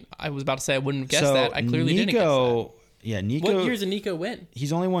 I mean, I was about to say I wouldn't have guessed that. I clearly didn't guess that. Yeah, Nico. What years did Nico win?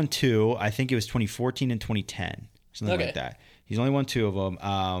 He's only won 2. I think it was 2014 and 2010. Something like that. He's only won 2 of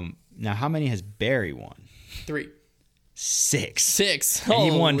them. Now, how many has Barry won? 3. 6. 6. And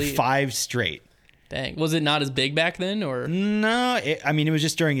he won 5 straight. Dang. Was it not as big back then, or no? It was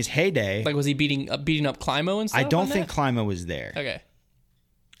just during his heyday. Like, was he beating up Climo and stuff? I don't think Climo was there. Okay.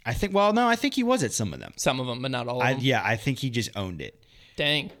 I think he was at some of them. Some of them, but not all of them. Yeah, I think he just owned it.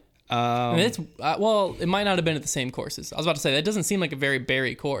 Dang. It's it might not have been at the same courses. I was about to say that doesn't seem like a very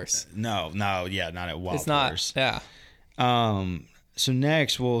Barry course. No, yeah, not at Wild It's not. Course. Yeah. So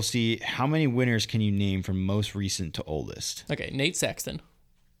next we'll see how many winners can you name from most recent to oldest. Okay, Nate Sexton.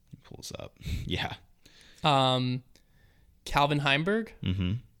 Pulls up. Yeah. Calvin Heimberg.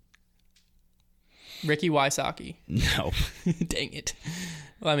 Mm-hmm. Ricky Wysocki. No. Dang it.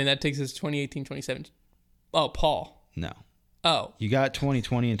 Well, I mean, that takes us 2018, 2017. Oh, Paul. No. Oh. You got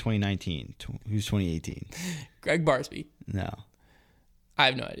 2020 and 2019. Who's 2018? Greg Barsby. No. I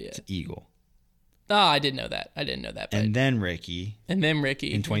have no idea. It's Eagle. Oh, I didn't know that. And then Ricky. And then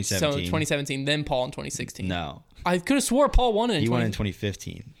Ricky. In 2017. So 2017, then Paul in 2016. No. I could have swore Paul won it He won in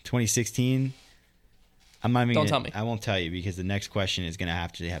 2015. 2016, I'm not even tell me. I won't tell you because the next question is going to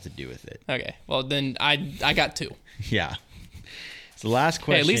have to do with it. Okay. Well, then I got 2. Yeah. So the last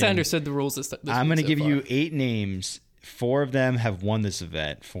question. Hey, at least I understood the rules this I'm going to give far. you 8 names. 4 of them have won this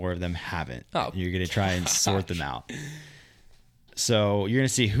event. 4 of them haven't. Oh. You're going to try and sort them out. So you're going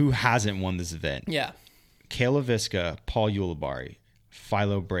to see who hasn't won this event. Yeah. Kayla Viska, Paul Ulibarri,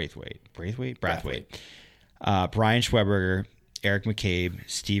 Philo Braithwaite, Brian Schweberger, Eric McCabe,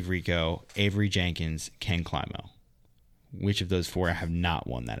 Steve Rico, Avery Jenkins, Ken Climo. Which of those 4 have not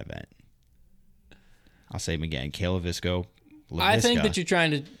won that event? I'll say them again. Kayla Visco, LaVisca. I think that you're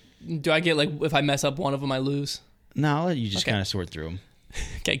trying to... Do I get, like, if I mess up one of them, I lose? No, I'll let you just kind of sort through them.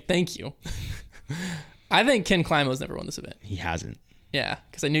 Okay, thank you. I think Ken Climo's never won this event. He hasn't. Yeah,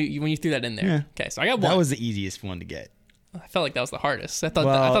 because I knew when you threw that in there. Yeah. Okay, so I got 1. That was the easiest one to get. I felt like that was the hardest. I thought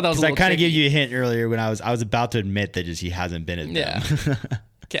that was a little I kind of tricky. gave you a hint earlier when I was about to admit that just he hasn't been at them.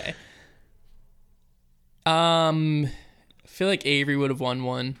 Okay. I feel like Avery would have won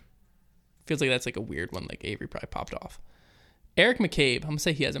one. Feels like that's like a weird one. Like Avery probably popped off. Eric McCabe, I'm gonna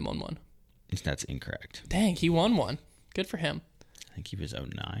say he hasn't won one. That's incorrect. Dang, he won one. Good for him. I think he was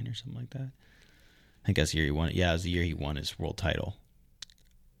 09 or something like that. I think that's the year he won it. Yeah, it was the year he won his world title.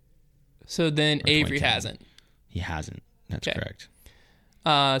 So then Avery 2010. hasn't. He hasn't. That's Okay.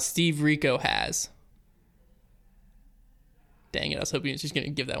 correct. Steve Rico has. Dang it, I was hoping he was just going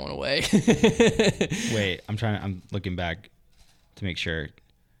to give that one away. Wait, I'm looking back to make sure.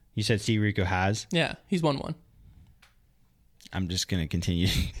 You said Steve Rico has? Yeah, he's won one. I'm just going to continue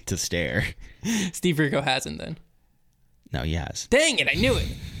to stare. Steve Rico hasn't then. No, he has. Dang it, I knew it.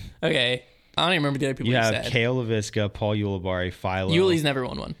 Okay, I don't even remember the other people You you have said. Kale LaVisca, Paul Ulibarri, Philo. Yuli's never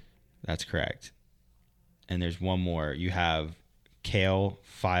won one. That's correct. And there's one more. You have Kale,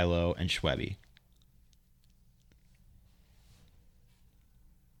 Philo, and Schwebby.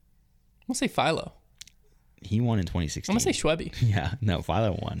 I'm going to say Philo. He won in 2016. I'm going to say Schwebby. Yeah, no,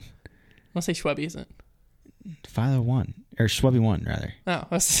 Philo won. I'm going to say Schwebby isn't. Philo won. Or Schwebby won, rather. Oh,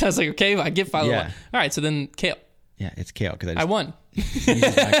 I was like, okay, I get Philo Yeah. one. All right, so then Kale. Yeah, it's Kale. Because I won.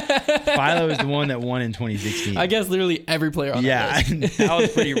 Philo is the one that won in 2016. I guess literally every player on that list. That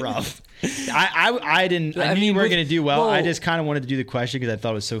was pretty rough. I didn't. I knew we were going to do well. I just kind of wanted to do the question because I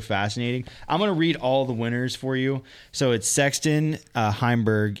thought it was so fascinating. I'm going to read all the winners for you. So it's Sexton,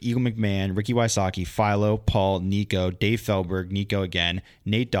 Heimberg, Eagle McMahon, Ricky Wysocki, Philo, Paul, Nico, Dave Feldberg, Nico again,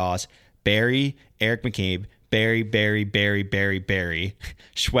 Nate Doss, Barry, Eric McCabe, Barry,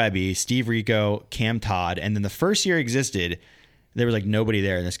 Schwebby, Steve Rico, Cam Todd. And then the first year existed, there was like nobody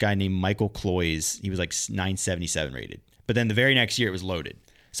there. And this guy named Michael Cloys, he was like 977 rated. But then the very next year it was loaded.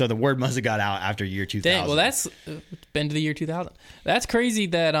 So the word must have got out after year 2000. Dang, well, that's been to the year 2000. That's crazy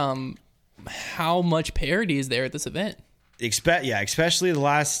that how much parity is there at this event. Especially the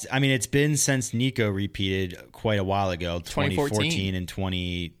last. I mean, it's been since Nico repeated quite a while ago. 2014 and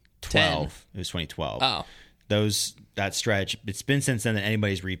 2012. 10. It was 2012. Oh, that stretch. It's been since then that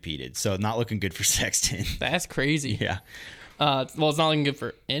anybody's repeated. So not looking good for Sexton. that's crazy. Yeah. Well, it's not looking good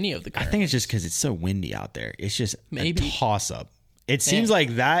for any of the current. I think it's just because it's so windy out there. It's just Maybe. a toss-up. It seems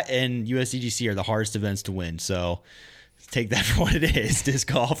like that and USDGC are the hardest events to win. So take that for what it is, disc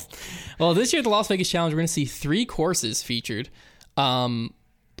golf. Well, this year at the Las Vegas Challenge, we're going to see 3 courses featured, which I'm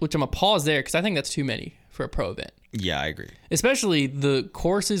going to pause there because I think that's too many for a pro event. Yeah, I agree. Especially the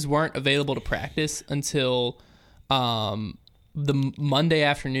courses weren't available to practice until the Monday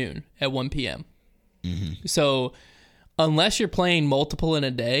afternoon at 1 p.m. Mm-hmm. So unless you're playing multiple in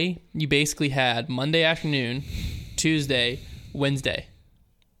a day, you basically had Monday afternoon, Tuesday, Wednesday.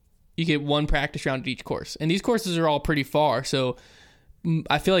 You get 1 practice round at each course. And these courses are all pretty far, so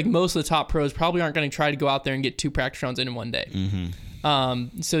I feel like most of the top pros probably aren't going to try to go out there and get 2 practice rounds in one day.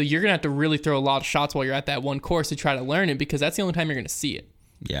 Mm-hmm. So you're going to have to really throw a lot of shots while you're at that one course to try to learn it because that's the only time you're going to see it.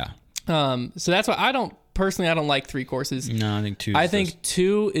 Yeah. So that's why I don't like 3 courses. No, I think 2. I think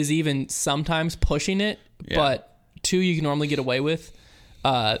 2 is even sometimes pushing it, but 2 you can normally get away with.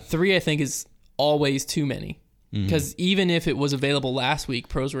 3 I think is always too many. Because even if it was available last week,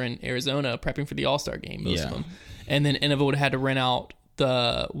 pros were in Arizona prepping for the All-Star game, most of them. And then Innova would have had to rent out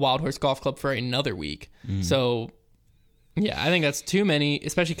the Wild Horse Golf Club for another week. So, yeah, I think that's too many,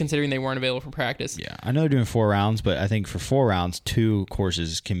 especially considering they weren't available for practice. Yeah, I know they're doing 4 rounds, but I think for 4 rounds, 2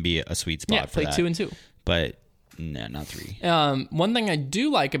 courses can be a sweet spot for play that. 2 and 2. But no, not 3. One thing I do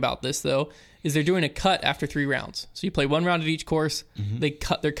like about this, though, is they're doing a cut after 3 rounds. So you play 1 round at each course.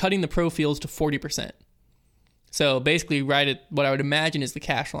 They're cutting the pro fields to 40%. So basically, right at what I would imagine is the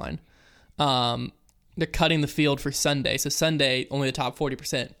cash line. They're cutting the field for Sunday. So Sunday, only the top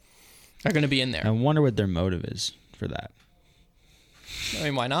 40% are going to be in there. I wonder what their motive is for that. I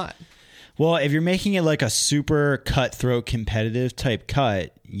mean, why not? Well, if you're making it like a super cutthroat competitive type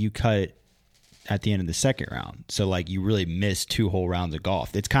cut, you cut at the end of the second round. So like you really miss 2 whole rounds of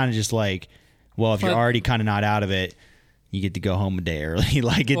golf. It's kind of just like, well, if you're already kind of not out of it, you get to go home a day early.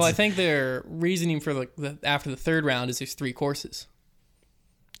 Well, I think their reasoning for after the 3rd round is there's 3 courses.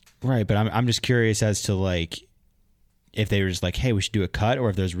 Right, but I'm just curious as to like if they were just like, hey, we should do a cut, or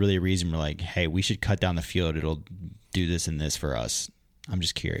if there's really a reason we're like, hey, we should cut down the field. It'll do this and this for us. I'm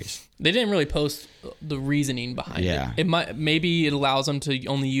just curious. They didn't really post the reasoning behind it. Maybe it allows them to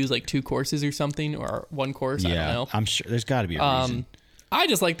only use like 2 courses or something, or 1 course. Yeah, I don't know. I'm sure there's got to be a reason. I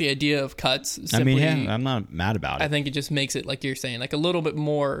just like the idea of cuts. Simply, I'm not mad about it. I think it just makes it, like you're saying, like a little bit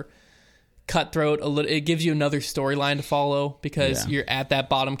more cutthroat. It gives you another storyline to follow because you're at that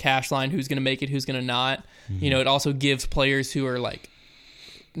bottom cash line. Who's going to make it? Who's going to not? Mm-hmm. It also gives players who are like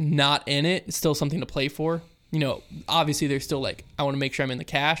not in it still something to play for. Obviously they're still like, I want to make sure I'm in the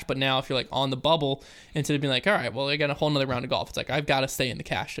cash. But now if you're like on the bubble, instead of being like, all right, well, I got a whole nother round of golf. It's like, I've got to stay in the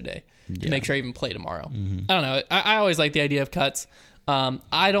cash today to make sure I even play tomorrow. Mm-hmm. I don't know. I always like the idea of cuts.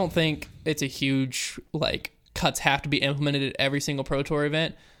 I don't think it's a huge, like, cuts have to be implemented at every single Pro Tour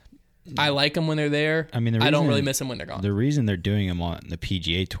event. I like them when they're there. I mean, I don't really miss them when they're gone. The reason they're doing them on the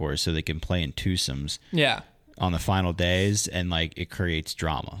PGA Tour is so they can play in twosomes on the final days, and, like, it creates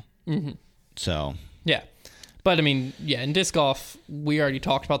drama. Mm-hmm. So. Yeah. But, I mean, in disc golf, we already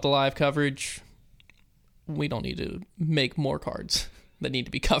talked about the live coverage. We don't need to make more cards that need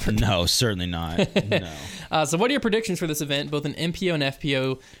to be covered. No, certainly not. No. So what are your predictions for this event, both in MPO and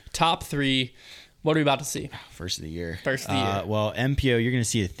FPO? Top 3. What are we about to see? First of the year. Well, MPO, you're going to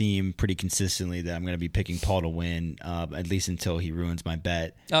see a theme pretty consistently that I'm going to be picking Paul to win, at least until he ruins my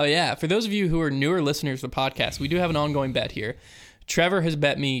bet. Oh, yeah. For those of you who are newer listeners to the podcast, we do have an ongoing bet here. Trevor has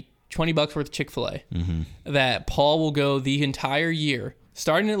bet me $20 worth of Chick-fil-A that Paul will go the entire year,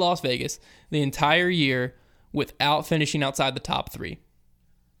 starting at Las Vegas, the entire year without finishing outside the top 3.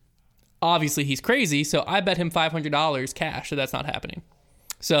 Obviously, he's crazy, so I bet him $500 cash that that's not happening.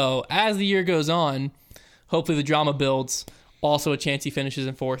 So as the year goes on, hopefully the drama builds. Also a chance he finishes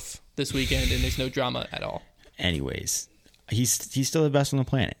in 4th this weekend, and there's no drama at all. Anyways, he's still the best on the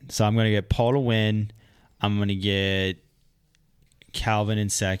planet. So I'm going to get Paul to win. I'm going to get Calvin in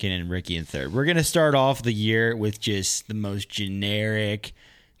 2nd and Ricky in 3rd. We're going to start off the year with just the most generic,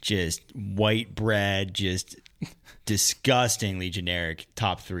 just white bread, just disgustingly generic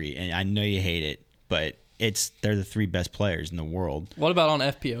top 3. And I know you hate it, but they're the 3 best players in the world. What about on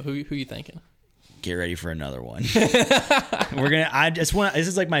FPO? Who you thinking? Get ready for another one. This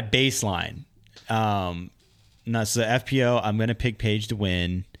is like my baseline. No, so FPO, I'm going to pick Paige to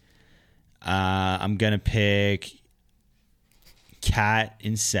win. I'm going to pick Kat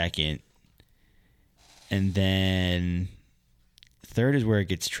in second. And then third is where it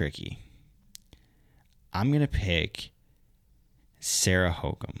gets tricky. I'm going to pick Sarah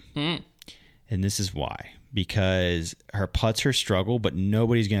Hokum. And this is why. Because her putt's her struggle, but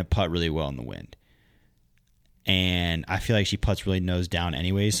nobody's going to putt really well in the wind. And I feel like she putts really nose down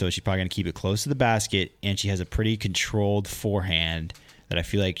anyway, so she's probably going to keep it close to the basket, and she has a pretty controlled forehand that I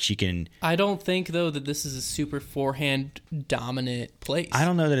feel like she can... I don't think, though, that this is a super forehand dominant place. I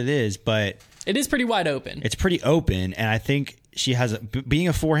don't know that it is, but... It is pretty wide open. It's pretty open, and I think she has... being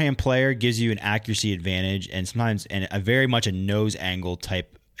a forehand player gives you an accuracy advantage, and sometimes and a very much a nose angle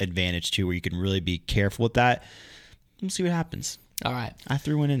type advantage, too, where you can really be careful with that. We'll see what happens. All right. I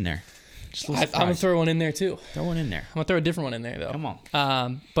threw one in there. I'm going to throw one in there, too. Throw one in there. I'm going to throw a different one in there, though. Come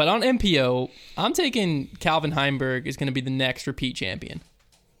on. But on MPO, I'm taking Calvin Heimberg is going to be the next repeat champion.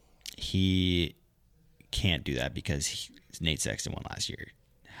 He can't do that because Nate Sexton won last year.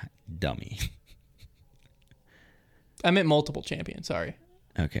 Dummy. I meant multiple champion, sorry.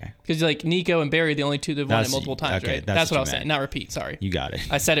 Okay. Because like Nico and Barry, the only two that won it multiple times, okay, right? That's what I was saying. Not repeat, sorry. You got it.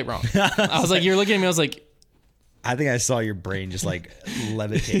 I said it wrong. I was like, you're looking at me, I was like... I think I saw your brain just like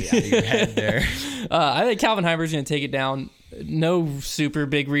levitate out of your head there. I think Calvin Heimberg's going to take it down. No super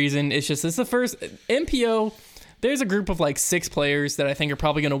big reason. It's the first MPO. There's a group of like 6 players that I think are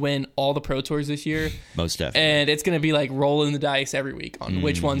probably going to win all the Pro Tours this year. Most definitely. And it's going to be like rolling the dice every week on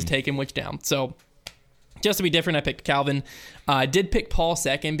which one's taking which down. So just to be different, I picked Calvin. I did pick Paul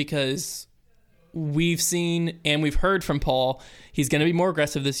second because we've seen and we've heard from Paul. He's going to be more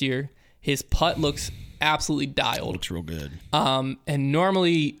aggressive this year. His putt looks absolutely dialed. Looks real good. And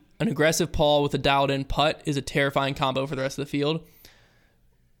normally an aggressive Paul with a dialed in putt is a terrifying combo for the rest of the field.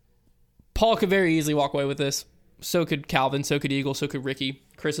 Paul could very easily walk away with this. So could Calvin, so could Eagle, so could Ricky.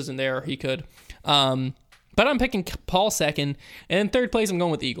 Chris isn't there, he could. But I'm picking Paul second. And in third place, I'm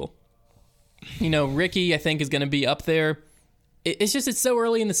going with Eagle. You know, Ricky, I think, is going to be up there. It's so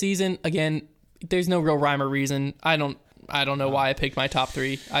early in the season. Again, there's no real rhyme or reason. I don't know why I picked my top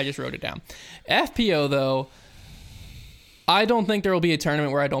 3. I just wrote it down. FPO, though, I don't think there will be a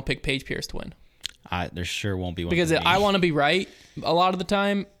tournament where I don't pick Paige Pierce to win. There sure won't be one. Because I want to be right a lot of the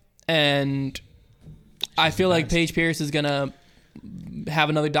time, and I feel like Paige Pierce is going to have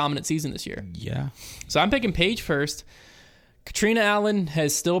another dominant season this year. Yeah. So I'm picking Paige first. Katrina Allen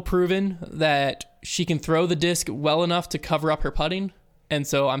has still proven that she can throw the disc well enough to cover up her putting, and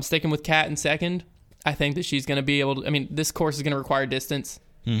so I'm sticking with Kat in second. I think that she's going to be able to... I mean, this course is going to require distance.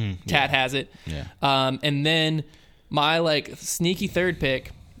 Kat has it. Yeah. And then my, sneaky third pick,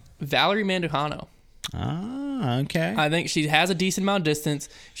 Valerie Mandujano. Ah, okay. I think she has a decent amount of distance.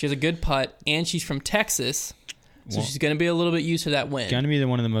 She has a good putt, and she's from Texas, so she's going to be a little bit used to that wind. Going to be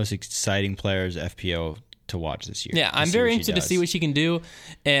one of the most exciting players FPO to watch this year. Yeah, I'm very interested to see what she can do,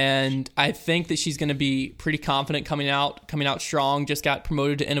 and I think that she's going to be pretty confident coming out strong. Just got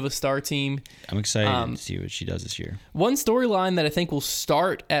promoted to Innova Star team. I'm excited to see what she does this year. One storyline that I think will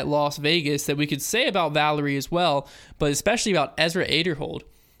start at Las Vegas that we could say about Valerie as well, but especially about Ezra Aderhold,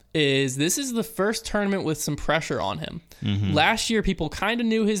 is this is the first tournament with some pressure on him. Last year, people kind of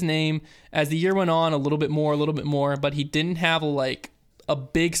knew his name. As the year went on, a little bit more, but he didn't have a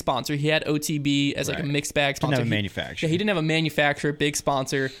big sponsor. He had OTB as a mixed bag sponsor. Didn't have a manufacturer. He didn't have a manufacturer, big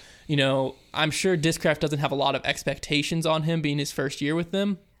sponsor. You know, I'm sure Discraft doesn't have a lot of expectations on him being his first year with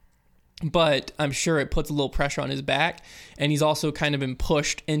them, but I'm sure it puts a little pressure on his back, and he's also kind of been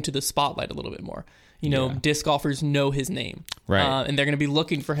pushed into the spotlight a little bit more. You know, disc golfers know his name, right? And they're going to be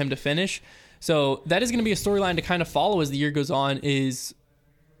looking for him to finish. So that is going to be a storyline to kind of follow as the year goes on. Is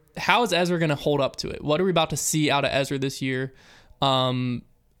how is Ezra going to hold up to it? What are we about to see out of Ezra this year?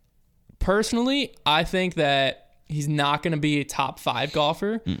 Personally, I think that he's not going to be a top 5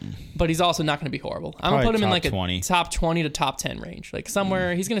 golfer, but he's also not going to be horrible. I'm going to put him in like 20. a top 20 to top 10 range, like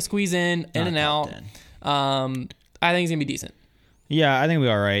somewhere he's going to squeeze in and out. I think he's going to be decent. Yeah, I think we'll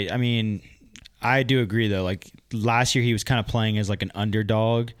be all right. I mean, I do agree though. Like last year he was kind of playing as like an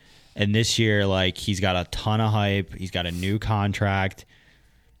underdog, and this year like he's got a ton of hype. He's got a new contract.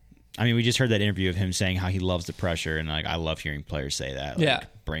 I mean, we just heard that interview of him saying how he loves the pressure, and like I love hearing players say that. Like,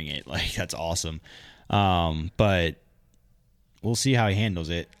 bring it. Like that's awesome. But we'll see how he handles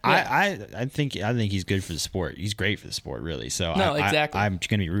it. Yeah. I think he's good for the sport. He's great for the sport, really. So exactly. I'm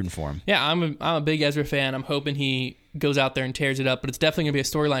just gonna be rooting for him. Yeah, I'm a big Ezra fan. I'm hoping he goes out there and tears it up. But it's definitely gonna be a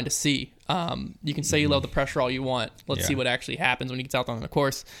storyline to see. You can say you love the pressure all you want. Let's see what actually happens when he gets out there on the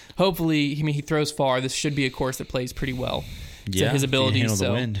course. Hopefully, he throws far. This should be a course that plays pretty well. to his abilities. Handle so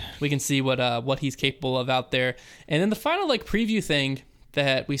the wind. we can see what he's capable of out there. And then the final preview thing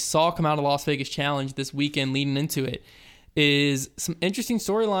that we saw come out of Las Vegas Challenge this weekend leading into it is some interesting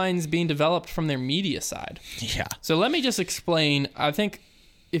storylines being developed from their media side. Yeah. So let me just explain. I think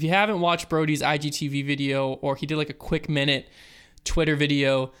if you haven't watched Brody's IGTV video, or he did a quick minute Twitter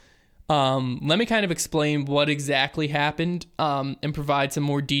video, let me kind of explain what exactly happened and provide some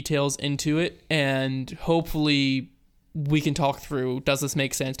more details into it. And hopefully we can talk through, does this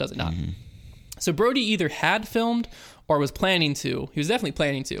make sense? Does it not? Mm-hmm. So Brody either had filmed or was planning to. He was definitely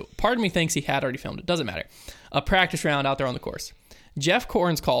planning to. Part of me thinks he had already filmed it. Doesn't matter. A practice round out there on the course. Jeff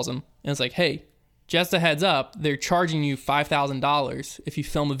Corns calls him and it's like, hey, just a heads up, they're charging you $5,000 if you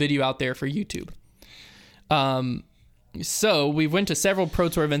film a video out there for YouTube. So we went to several Pro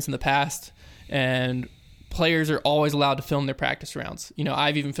Tour events in the past, and players are always allowed to film their practice rounds.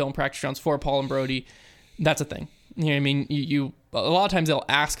 I've even filmed practice rounds for Paul and Brody. That's a thing. You know what I mean? You a lot of times they'll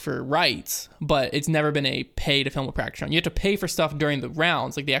ask for rights, but it's never been a pay to film a practice round. You have to pay for stuff during the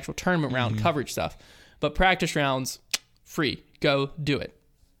rounds, like the actual tournament round coverage stuff. But practice rounds, free. Go do it.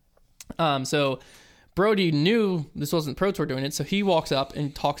 So Brody knew this wasn't Pro Tour doing it, so he walks up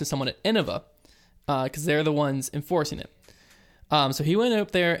and talks to someone at Innova because they're the ones enforcing it. So he went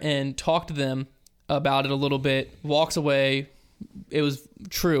up there and talked to them about it a little bit, walks away. It was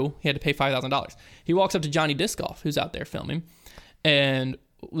true. He had to pay $5,000. He walks up to Johnny Disc Golf, who's out there filming, and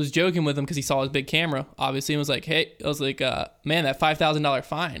was joking with him because he saw his big camera, obviously, and was like, hey, I was like, man, that $5,000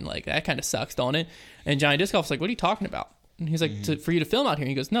 fine, that kind of sucks, don't it? And Johnny Disc Golf's like, what are you talking about? And he's like, for you to film out here. And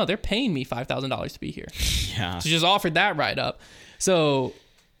he goes, no, they're paying me $5,000 to be here. Yeah. So just offered that right up. So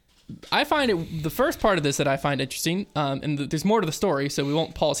I find it, the first part of this that I find interesting, and there's more to the story, so we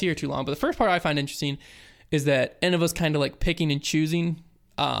won't pause here too long, but the first part I find interesting is that Innova's kind of picking and choosing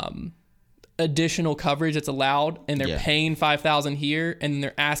additional coverage that's allowed, and they're paying $5,000 here, and then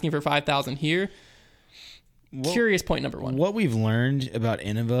they're asking for $5,000 here. Curious point number one. What we've learned about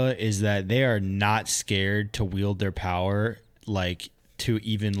Innova is that they are not scared to wield their power to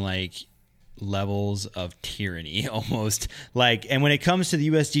even levels of tyranny almost. And when it comes to the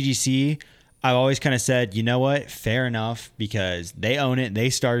USDGC, I've always kind of said, you know what, fair enough, because they own it, they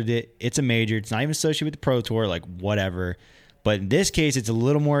started it, it's a major, it's not even associated with the Pro Tour, whatever. But in this case, it's a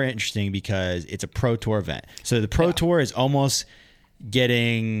little more interesting because it's a Pro Tour event. So the Pro Tour is almost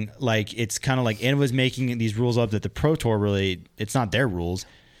getting it's kind of like Innova's making these rules up that the Pro Tour really, it's not their rules.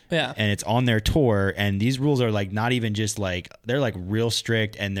 Yeah. And it's on their tour, and these rules are not even just they're real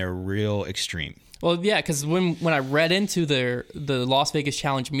strict and they're real extreme. Well, yeah, because when I read into the Las Vegas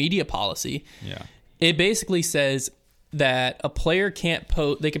Challenge media policy, it basically says that a player can't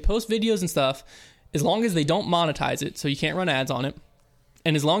post. They can post videos and stuff as long as they don't monetize it, so you can't run ads on it,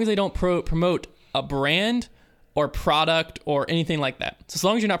 and as long as they don't promote a brand or product or anything like that. So as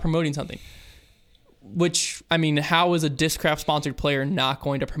long as you're not promoting something, which, I mean, how is a Discraft sponsored player not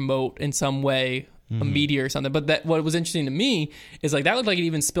going to promote in some way a media or something? But what was interesting to me is that looked like it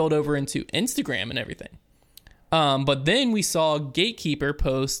even spilled over into Instagram and everything. But then we saw Gatekeeper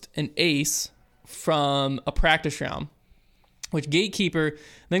post an ace from a practice round, which Gatekeeper,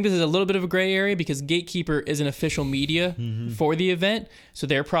 I think this is a little bit of a gray area because Gatekeeper is an official media for the event, so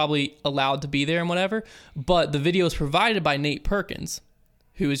they're probably allowed to be there and whatever. But the video is provided by Nate Perkins,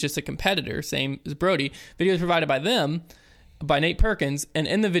 who is just a competitor, same as Brody. Video is provided by them, by Nate Perkins, and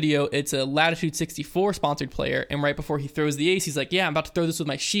in the video, it's a Latitude 64 sponsored player, and right before he throws the ace, he's like, yeah, I'm about to throw this with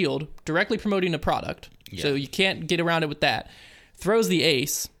my shield, directly promoting a product, so you can't get around it with that. Throws the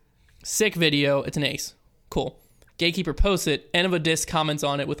ace, sick video, it's an ace, cool. Gatekeeper posts it, Innova Disc comments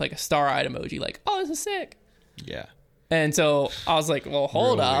on it with a star-eyed emoji, oh, this is sick. Yeah. And so I was like, well,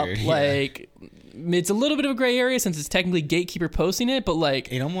 hold up. Weird, It's a little bit of a gray area since it's technically Gatekeeper posting it, but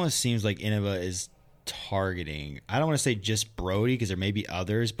it almost seems like Innova is targeting, I don't want to say just Brody because there may be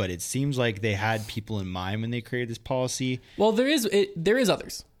others, but it seems like they had people in mind when they created this policy. Well, there is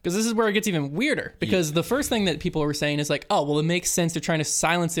others, because this is where it gets even weirder, because the first thing that people were saying is oh, well, it makes sense they're trying to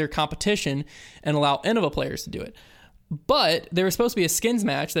silence their competition and allow Innova players to do it. But there was supposed to be a skins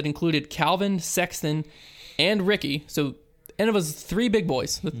match that included Calvin, Sexton, and Ricky. So Innova's three big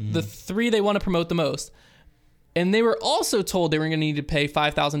boys, the three they want to promote the most. And they were also told they were going to need to pay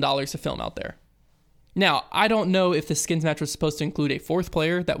 $5,000 to film out there. Now, I don't know if the skins match was supposed to include a fourth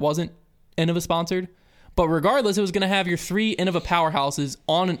player that wasn't Innova sponsored, but regardless, it was going to have your three Innova powerhouses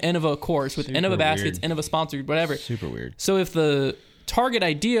on an Innova course with Innova baskets, Innova sponsored, whatever. Super weird. So if the target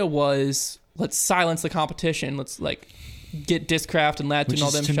idea was, let's silence the competition, let's get Discraft and Latitude and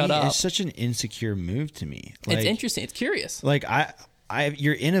all them shut up. It's such an insecure move to me. It's interesting. It's curious. You're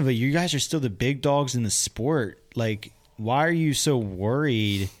Innova. You guys are still the big dogs in the sport. why are you so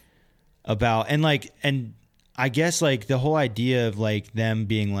worried about, and I guess like the whole idea of like them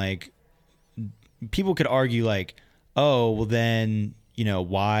being like, people could argue like, oh, well then,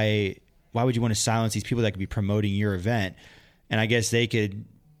 why would you want to silence these people that could be promoting your event? And I guess they could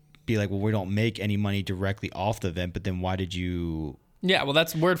be like, well, we don't make any money directly off the event, but then why did you? Yeah, well,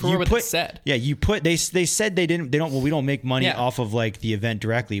 that's word for word what they said. Yeah, they said we don't make money off of like the event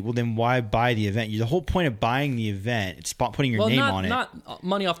directly. Well, then why buy the event? The whole point of buying the event, it's putting your name on it. Not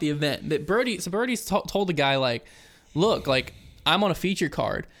money off the event. That Brody's told the guy like, look, like I'm on a feature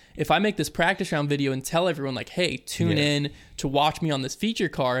card. If I make this practice round video and tell everyone like, hey, tune in to watch me on this feature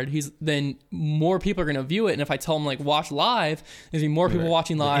card, then more people are going to view it. And if I tell them like watch live, there's going to be more people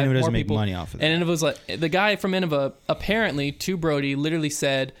watching live. Innova doesn't more make money off of that. And Innova was like, the guy from Innova apparently to Brody literally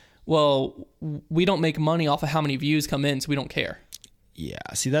said, well, we don't make money off of how many views come in, so we don't care. Yeah.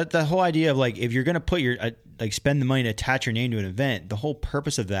 See, that the whole idea of like, if you're going to put your spend the money to attach your name to an event, the whole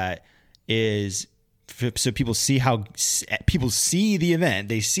purpose of that is so people see the event,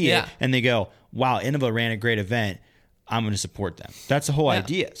 they see it, and they go, wow, Innova ran a great event, I'm going to support them. That's the whole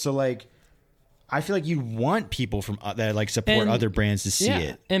idea. So like, I feel like you want people from that like support other brands to see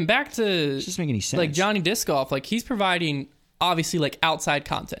it. And back to, it doesn't make any sense. Like Johnny Disc Golf, like he's providing obviously like outside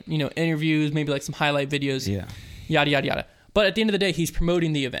content, interviews, maybe like some highlight videos, yada yada yada. But at the end of the day, he's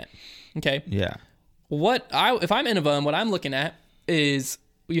promoting the event. Okay. Yeah. If I'm Innova, and what I'm looking at is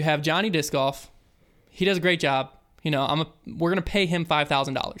you have Johnny Disc Golf. He does a great job. We're going to pay him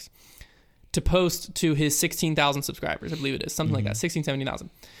 $5,000 to post to his 16,000 subscribers. I believe it is something like that, 16, 17,000.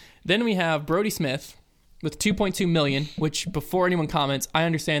 Then we have Brody Smith with 2.2 million, which before anyone comments, I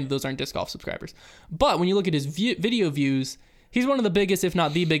understand that those aren't disc golf subscribers. But when you look at his video views, he's one of the biggest, if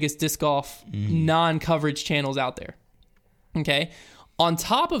not the biggest disc golf non-coverage channels out there. Okay. On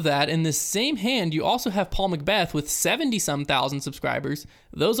top of that, in this same hand, you also have Paul Macbeth with 70-some thousand subscribers.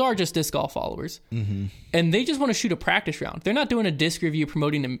 Those are just disc golf followers. Mm-hmm. And they just want to shoot a practice round. They're not doing a disc review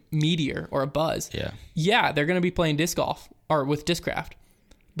promoting a Meteor or a Buzz. Yeah, they're going to be playing disc golf or with Discraft.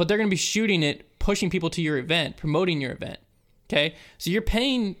 But they're going to be shooting it, pushing people to your event, promoting your event. Okay? So you're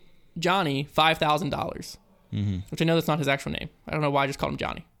paying Johnny $5,000, which I know that's not his actual name. I don't know why I just called him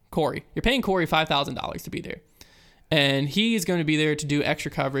Johnny. Corey. You're paying Corey $5,000 to be there. And he's going to be there to do extra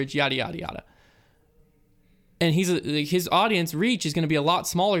coverage, yada, yada, yada. And his audience reach is going to be a lot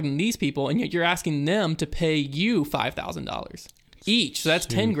smaller than these people, and yet you're asking them to pay you $5,000 each. So that's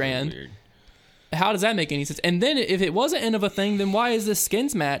 $10,000. Weird. How does that make any sense? And then if it wasn't Innova thing, then why is this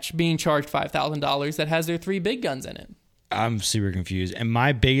skins match being charged $5,000 that has their 3 big guns in it? I'm super confused. And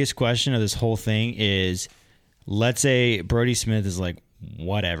my biggest question of this whole thing is, let's say Brody Smith is like,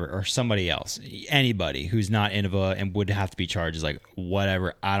 whatever, or somebody else, anybody who's not Innova and would have to be charged is like,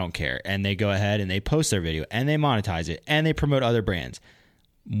 whatever, I don't care. And they go ahead and they post their video and they monetize it and they promote other brands.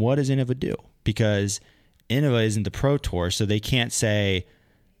 What does Innova do? Because Innova isn't the Pro Tour, so they can't say,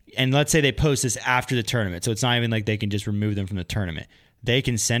 and let's say they post this after the tournament, so it's not even like they can just remove them from the tournament. They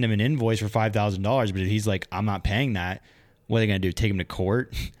can send him an invoice for $5,000, but if he's like, I'm not paying that, what are they going to do? Take him to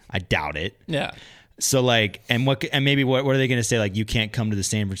court? I doubt it. Yeah. So like, and maybe what are they going to say? Like, you can't come to the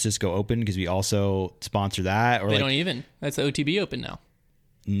San Francisco Open because we also sponsor that, or they like, don't even. That's the OTB Open now.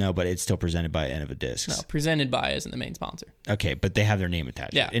 No, but it's still presented by Innova Discs. No, presented by isn't the main sponsor. Okay, but they have their name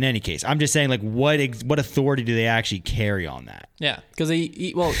attached. Yeah. In any case, I'm just saying, like, what authority do they actually carry on that? Yeah, because it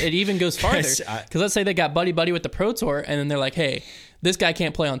even goes farther. Because let's say they got buddy with the Pro Tour, and then they're like, hey, this guy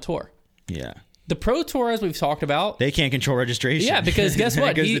can't play on tour. Yeah. The Pro Tour, as we've talked about, they can't control registration. Yeah, because guess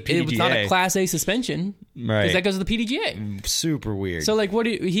what? It was not a Class A suspension, right? Because that goes to the PDGA. Super weird. So like,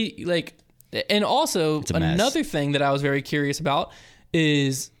 and also another thing that I was very curious about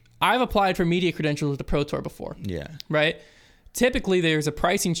is I've applied for media credentials with the Pro Tour before. Yeah. Right. Typically, there's a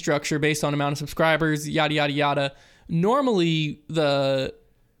pricing structure based on amount of subscribers, yada yada yada. Normally, the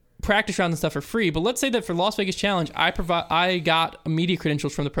practice rounds and stuff are free, but let's say that for Las Vegas Challenge, I got media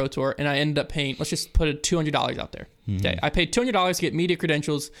credentials from the Pro Tour, and I ended up paying, let's just put it $200 out there. Mm-hmm. Okay, I paid $200 to get media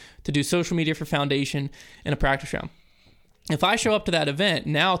credentials to do social media for Foundation and a practice round. If I show up to that event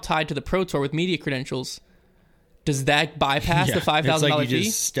now tied to the Pro Tour with media credentials, does that bypass the $5,000 it's like you fee?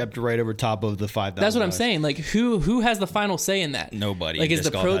 just stepped right over top of the $5,000. That's what I'm saying. Like, who has the final say in that? Nobody. Like, is the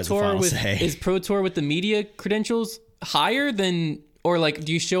Pro Tour is Pro Tour with the media credentials higher than? Or like,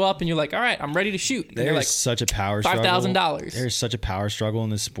 do you show up and you're like, all right, I'm ready to shoot? And there's like, such a power struggle. $5,000. There's such a power struggle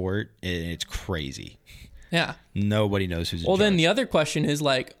in this sport. It's crazy. Yeah. Nobody knows who's in charge. Well, then the other question is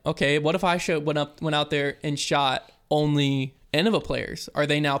like, okay, what if I went out there and shot only Innova players? Are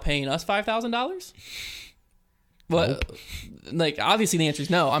they now paying us $5,000? Well, nope. Like, obviously the answer is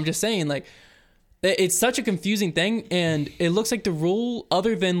no. I'm just saying, like, It's such a confusing thing, and it looks like the rule,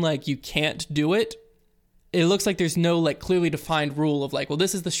 other than like you can't do it, it looks like there's no like clearly defined rule of like, well,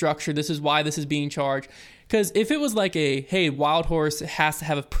 this is the structure, this is why this is being charged. Because if it was like hey, Wild Horse has to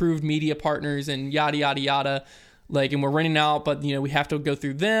have approved media partners and yada yada yada, like, and we're renting out, but we have to go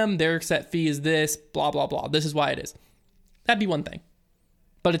through them. Their set fee is this, blah blah blah. This is why it is. That'd be one thing,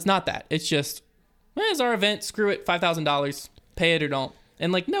 but it's not that. It's just, it's our event. Screw it, $5,000. Pay it or don't.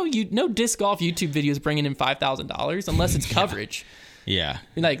 And like, no disc golf YouTube videos bringing in $5,000 unless it's coverage. Yeah.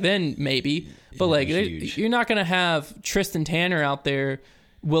 Like then maybe, but like you're not gonna have Tristan Tanner out there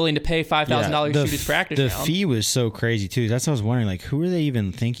willing to pay $5,000 to shoot his practice round. The fee was so crazy too. That's what I was wondering. Like, who are they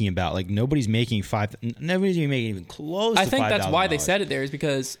even thinking about? Like, nobody's even making even close. I to think that's $5,000. why they said it there, is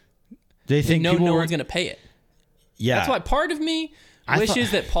because they think no one's gonna pay it. Yeah, that's why part of me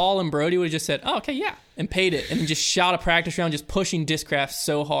wishes that Paul and Brody would have just said, "Oh, okay, yeah," and paid it, and then just shot a practice round, just pushing Discraft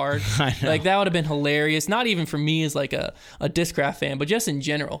so hard. Like that would have been hilarious. Not even for me as like a Discraft fan, but just in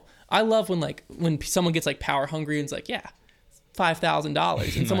general. I love when someone gets like power hungry and it's like, yeah,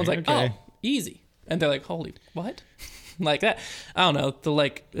 $5,000, and someone's like, okay. "Oh, easy," and they're like, "Holy what?" Like that. I don't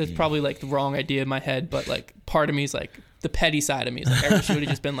know. It's probably like the wrong idea in my head, but like part of me is like the petty side of me is like, I wish you would have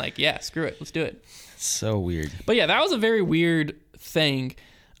just been like, "Yeah, screw it, let's do it." So weird. But yeah, that was a very weird thing.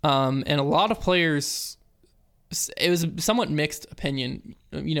 And a lot of players, it was a somewhat mixed opinion.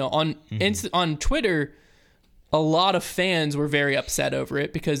 On Twitter, a lot of fans were very upset over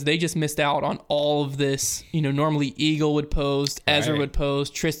it because they just missed out on all of this. Normally Eagle would post, Ezra would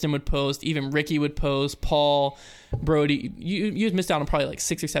post, Tristan would post, even Ricky would post, Paul, Brody. You missed out on probably like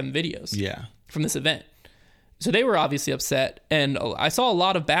 6 or 7 videos from this event. So they were obviously upset, and I saw a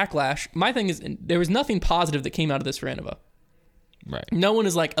lot of backlash. My thing is, there was nothing positive that came out of this for Innova. Right. No one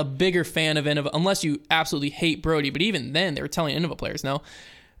is like a bigger fan of Innova, unless you absolutely hate Brody. But even then, they were telling Innova players, no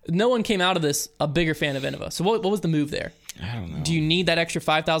one came out of this a bigger fan of Innova. So what was the move there? I don't know. Do you need that extra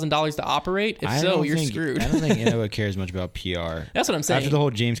 $5,000 to operate? If so, you're screwed. I don't think Innova cares much about PR. That's what I'm saying. After the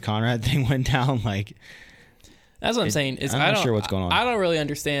whole James Conrad thing went down, like... That's what I'm saying. I'm not sure what's going on. I don't really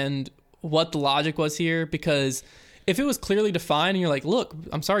understand what the logic was here, because if it was clearly defined and you're like, look,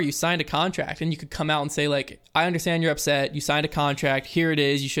 I'm sorry, you signed a contract, and you could come out and say like, I understand you're upset, you signed a contract, here it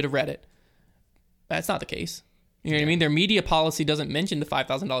is, you should have read it. That's not the case. You know what I mean? Their media policy doesn't mention the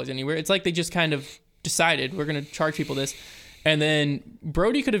 $5,000 anywhere. It's like they just kind of decided we're going to charge people this. And then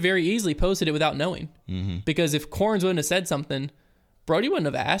Brody could have very easily posted it without knowing. Mm-hmm. Because if Corns wouldn't have said something, Brody wouldn't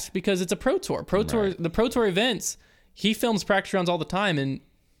have asked, because it's a Pro Tour. The Pro Tour events, he films practice rounds all the time, and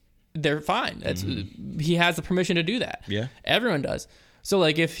they're fine. He has the permission to do that. Yeah. Everyone does. So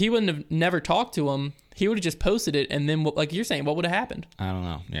like if he wouldn't have never talked to him, he would have just posted it, and then like you're saying, what would have happened? I don't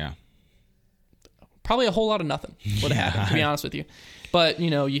know. Yeah. Probably a whole lot of nothing would have happened, to be honest with you. But,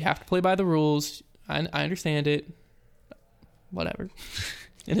 you have to play by the rules. I understand it. Whatever.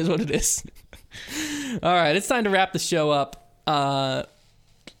 It is what it is. All right, it's time to wrap the show up.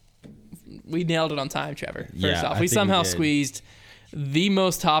 We nailed it on time, Trevor. First off, we somehow squeezed the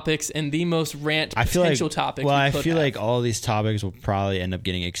most topics and the most potential topics. Well, I feel like all these topics will probably end up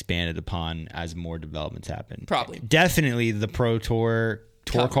getting expanded upon as more developments happen. Probably. Definitely the Pro Tour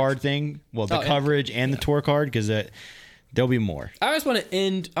card thing. Well, the coverage and the tour card, because there'll be more. I just want to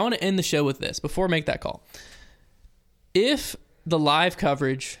end the show with this before I make that call. If the live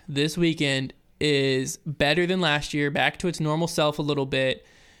coverage this weekend is better than last year, back to its normal self a little bit,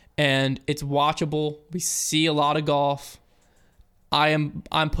 and it's watchable, we see a lot of golf, I'm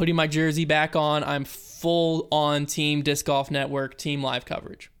putting my jersey back on. I'm full on Team Disc Golf Network, team live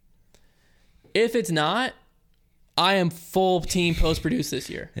coverage. If it's not, I am full team post-produce this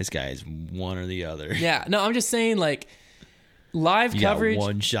year. This guy is one or the other. Yeah. No, I'm just saying, like, live coverage. Got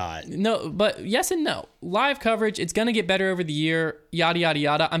one shot. No, but yes and no. Live coverage, it's going to get better over the year, yada, yada,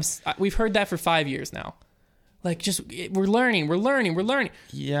 yada. We've heard that for 5 years now. Like, we're learning.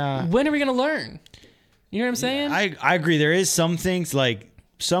 Yeah. When are we going to learn? You know what I'm saying? I agree. There is some things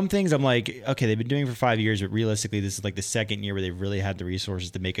I'm like, okay, they've been doing it for 5 years, but realistically, this is like the second year where they've really had the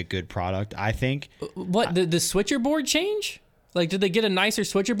resources to make a good product, I think. What, the switcher board change? Like, did they get a nicer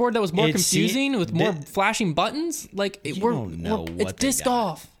switcher board that was more confusing with more flashing buttons? Like, it's disc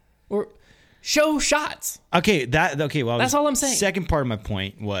golf. Or show shots. Okay, well, that's all I'm saying. Second part of my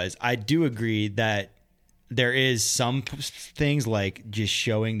point was, I do agree that there is some things like just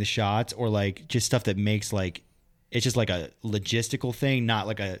showing the shots, or like just stuff that makes like, it's just like a logistical thing, not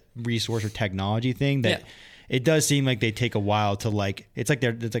like a resource or technology thing, that it does seem like they take a while to like, it's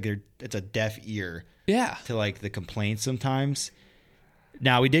a deaf ear to like the complaints sometimes.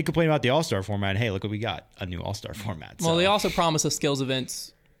 Now, we did complain about the All-Star format. Hey, look what we got, a new All-Star format. Well, they also promised us skills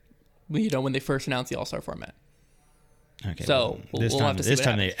events when they first announced the All-Star format. Okay. So this we'll time, have to see this what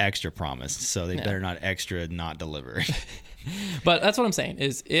time happens. they extra promised, so they better not extra not deliver. But that's what I'm saying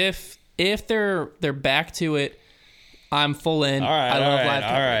is if they're back to it, I'm full in. All right, I love live all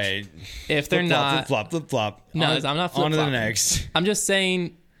coverage. right. If they're not, flip flop. no, I'm not flip On to flopping. the next. I'm just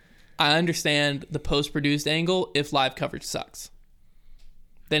saying, I understand the post-produced angle if live coverage sucks.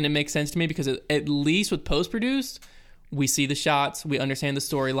 Then it makes sense to me because at least with post-produced, we see the shots, we understand the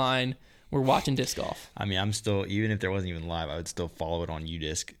storyline, we're watching disc golf. I mean, I'm still, even if there wasn't even live, I would still follow it on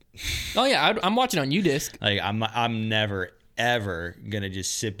UDisc. Oh yeah, I'm watching on UDisc. Like I'm never ever gonna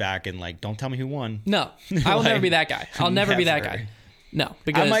just sit back and like, don't tell me who won. No, I will Like, never be that guy. I'll never be that never. guy. No,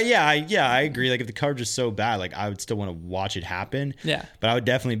 because I agree. Like if the coverage is so bad, like I would still want to watch it happen. Yeah. But I would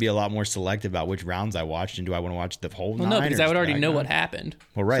definitely be a lot more selective about which rounds I watched, and do I want to watch the whole well, nine? no, because or I would just already back know nine? what happened.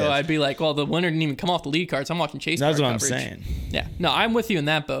 Well, right. So That's- I'd be like, well, the winner didn't even come off the lead card, so I'm watching chase That's card what coverage. I'm saying. Yeah, no, I'm with you in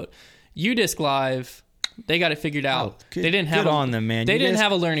that boat. UDisc Live, they got it figured out. good- They didn't have good on them, man. They didn't UDisc-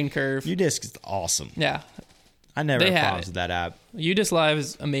 have a learning curve. UDisc is awesome. Yeah, I never They had had problems it. with that app. UDisc Live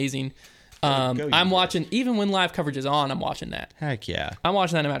is amazing. go I'm UDisc. watching, even when live coverage is on, I'm watching that. Heck yeah. I'm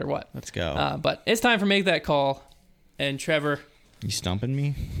watching that no matter what. Let's go. But it's time for Make That Call. And Trevor, You stumping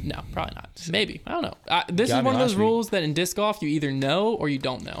me? no, probably not. Maybe. I don't know. This is got me one of those last week. rules that in disc golf, you either know or you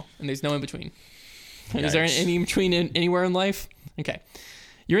don't know. And there's no in between. Is there Yikes. any in between anywhere in life? Okay.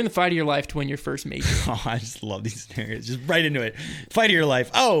 You're in the fight of your life to win your first major. Oh, I just love these scenarios. Just right into it. Fight of your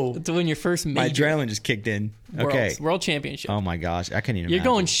life. Oh, To win your first my major. adrenaline just kicked in. Okay. World Championship. Oh my gosh, I couldn't even. You're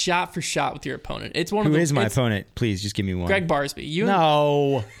imagine. going shot for shot with your opponent. It's one of Who the is my it's opponent? Please, just give me one. Greg Barsby.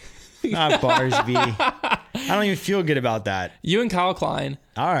 No, not Barsby. I don't even feel good about that. You and Kyle Klein.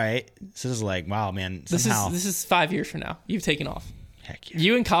 All right, so this is like, wow, man. This Somehow, is 5 years from now. You've taken off. heck yeah.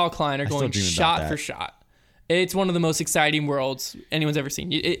 You and Kyle Klein are still going dream about shot that. for shot. It's one of the most exciting worlds anyone's ever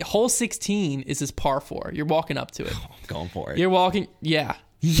seen. Hole 16 is this par 4. You're walking up to it. I'm going for it. You're walking, yeah.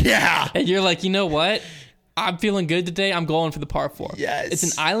 Yeah. And you're like, you know what? I'm feeling good today. I'm going for the par 4. Yes. It's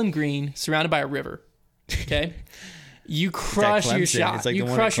an island green surrounded by a river. Okay? You crush your Clemson. shot. It's like You the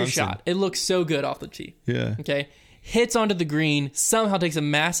one crush at your Clemson. shot. It looks so good off the tee. Yeah. Okay? Hits onto the green, somehow takes a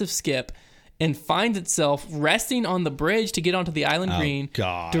massive skip, and finds itself resting on the bridge to get onto the island green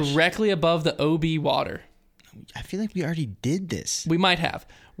gosh. directly above the OB water. I feel like we already did this. We might have.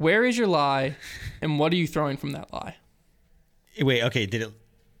 Where is your lie, and what are you throwing from that lie? Wait. Okay. Did it?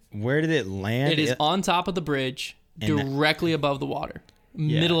 Where did it land? It is on top of the bridge, And that- directly above the water,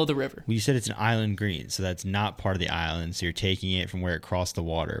 Yeah. middle of the river. Well, you said it's an island green, so that's not part of the island. So you're taking it from where it crossed the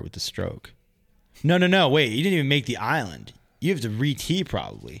water with the stroke. No. Wait, you didn't even make the island. You have to re-tee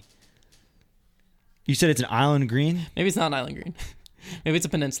probably. You said it's an island green? Maybe it's not an island green. Maybe it's a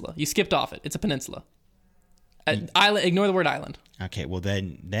peninsula. You skipped off it. It's a peninsula. Island. Ignore the word island. Okay, well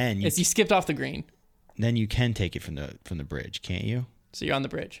then you You skipped off the green, can take it from the bridge, can't you? so you're on the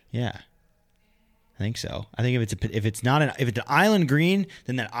bridge. Yeah. I think so. I think if it's an island green,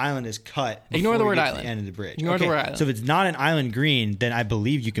 then that island is cut. Ignore the before you word get to island. The end of the bridge. Ignore the word island. So if it's not an island green, then I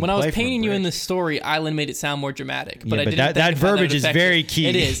believe you can. When I play was from a painting you in bridge. the story, island made it sound more dramatic. But Yeah, I but didn't that think of how verbiage would is affect very it. key.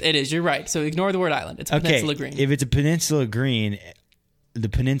 It is. You're right. So ignore the word island. It's a peninsula green. If it's a peninsula green, the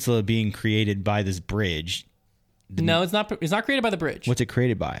peninsula being created by this bridge, No, it's not. It's not created by the bridge. what's it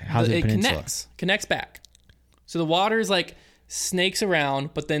created by? How's it a It peninsula? connects back. So the water is like snakes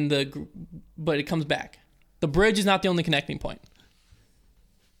around, but then but it comes back. The bridge is not the only connecting point.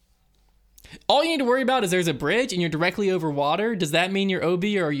 All you need to worry about is there's a bridge and you're directly over water. Does that mean you're OB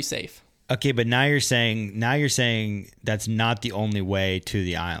or are you safe? Okay, but now you're saying that's not the only way to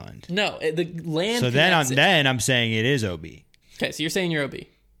the island. No, the land. So connects it. then I'm saying it is OB. Okay, so you're saying you're OB.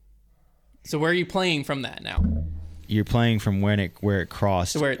 So where are you playing from that now? You're playing from where it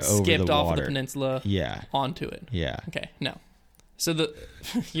crossed, So where it over skipped the off of water. the peninsula Yeah, onto it. yeah. Okay, no. So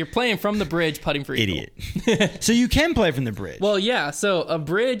you're playing from the bridge, putting for eagle. Idiot. So you can play from the bridge. Well, yeah. So a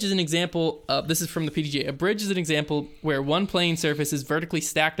bridge is an example of, this is from the PDGA. A bridge is an example where one playing surface is vertically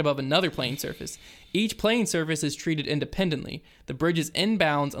stacked above another playing surface. Each playing surface is treated independently. The bridge is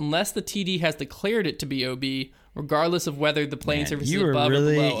inbounds unless the TD has declared it to be OB, regardless of whether the playing surface is above or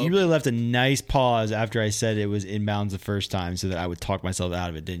below. You really left a nice pause after I said it was inbounds the first time, so that I would talk myself out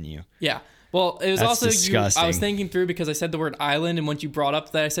of it, didn't you? Yeah. Well, it was That's also disgusting. I was thinking through because I said the word island, and once you brought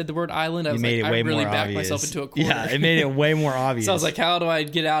up that I said the word island, I was made like, it way I really more backed obvious. myself into a corner. Yeah, it made it way more obvious. So I was like, how do I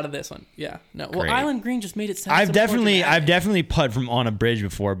get out of this one? Yeah. No. Well, Great. Island Green just made it sound I've so much more dramatic. definitely putt from on a bridge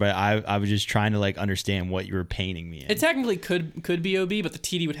before, but I was just trying to like understand what you were painting me in. It technically could be OB, but the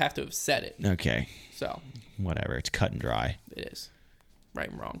TD would have to have said it. Okay, So whatever. It's cut and dry. it is. Right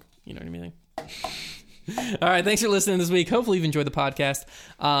and wrong. You know what I mean? All right, thanks for listening this week. Hopefully you've enjoyed the podcast.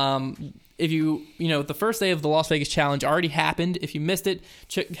 If the first day of the Las Vegas Challenge already happened. If you missed it,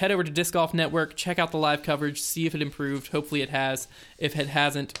 head over to Disc Golf Network, check out the live coverage, see if it improved. Hopefully it has. If it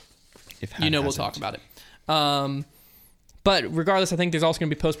hasn't, we'll talk about it. But regardless, I think there's also going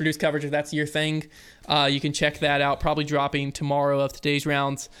to be post-produced coverage if that's your thing. You can check that out, probably dropping tomorrow of today's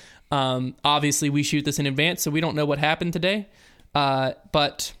rounds. Obviously, we shoot this in advance, so we don't know what happened today.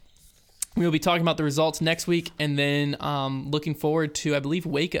 But we will be talking about the results next week, and then looking forward to, I believe,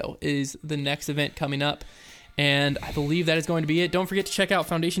 Waco is the next event coming up. And I believe that is going to be it. Don't forget to check out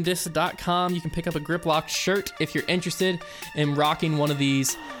FoundationDiscs.com. You can pick up a Grip Lock shirt if you're interested in rocking one of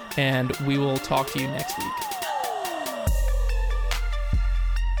these, and we will talk to you next week.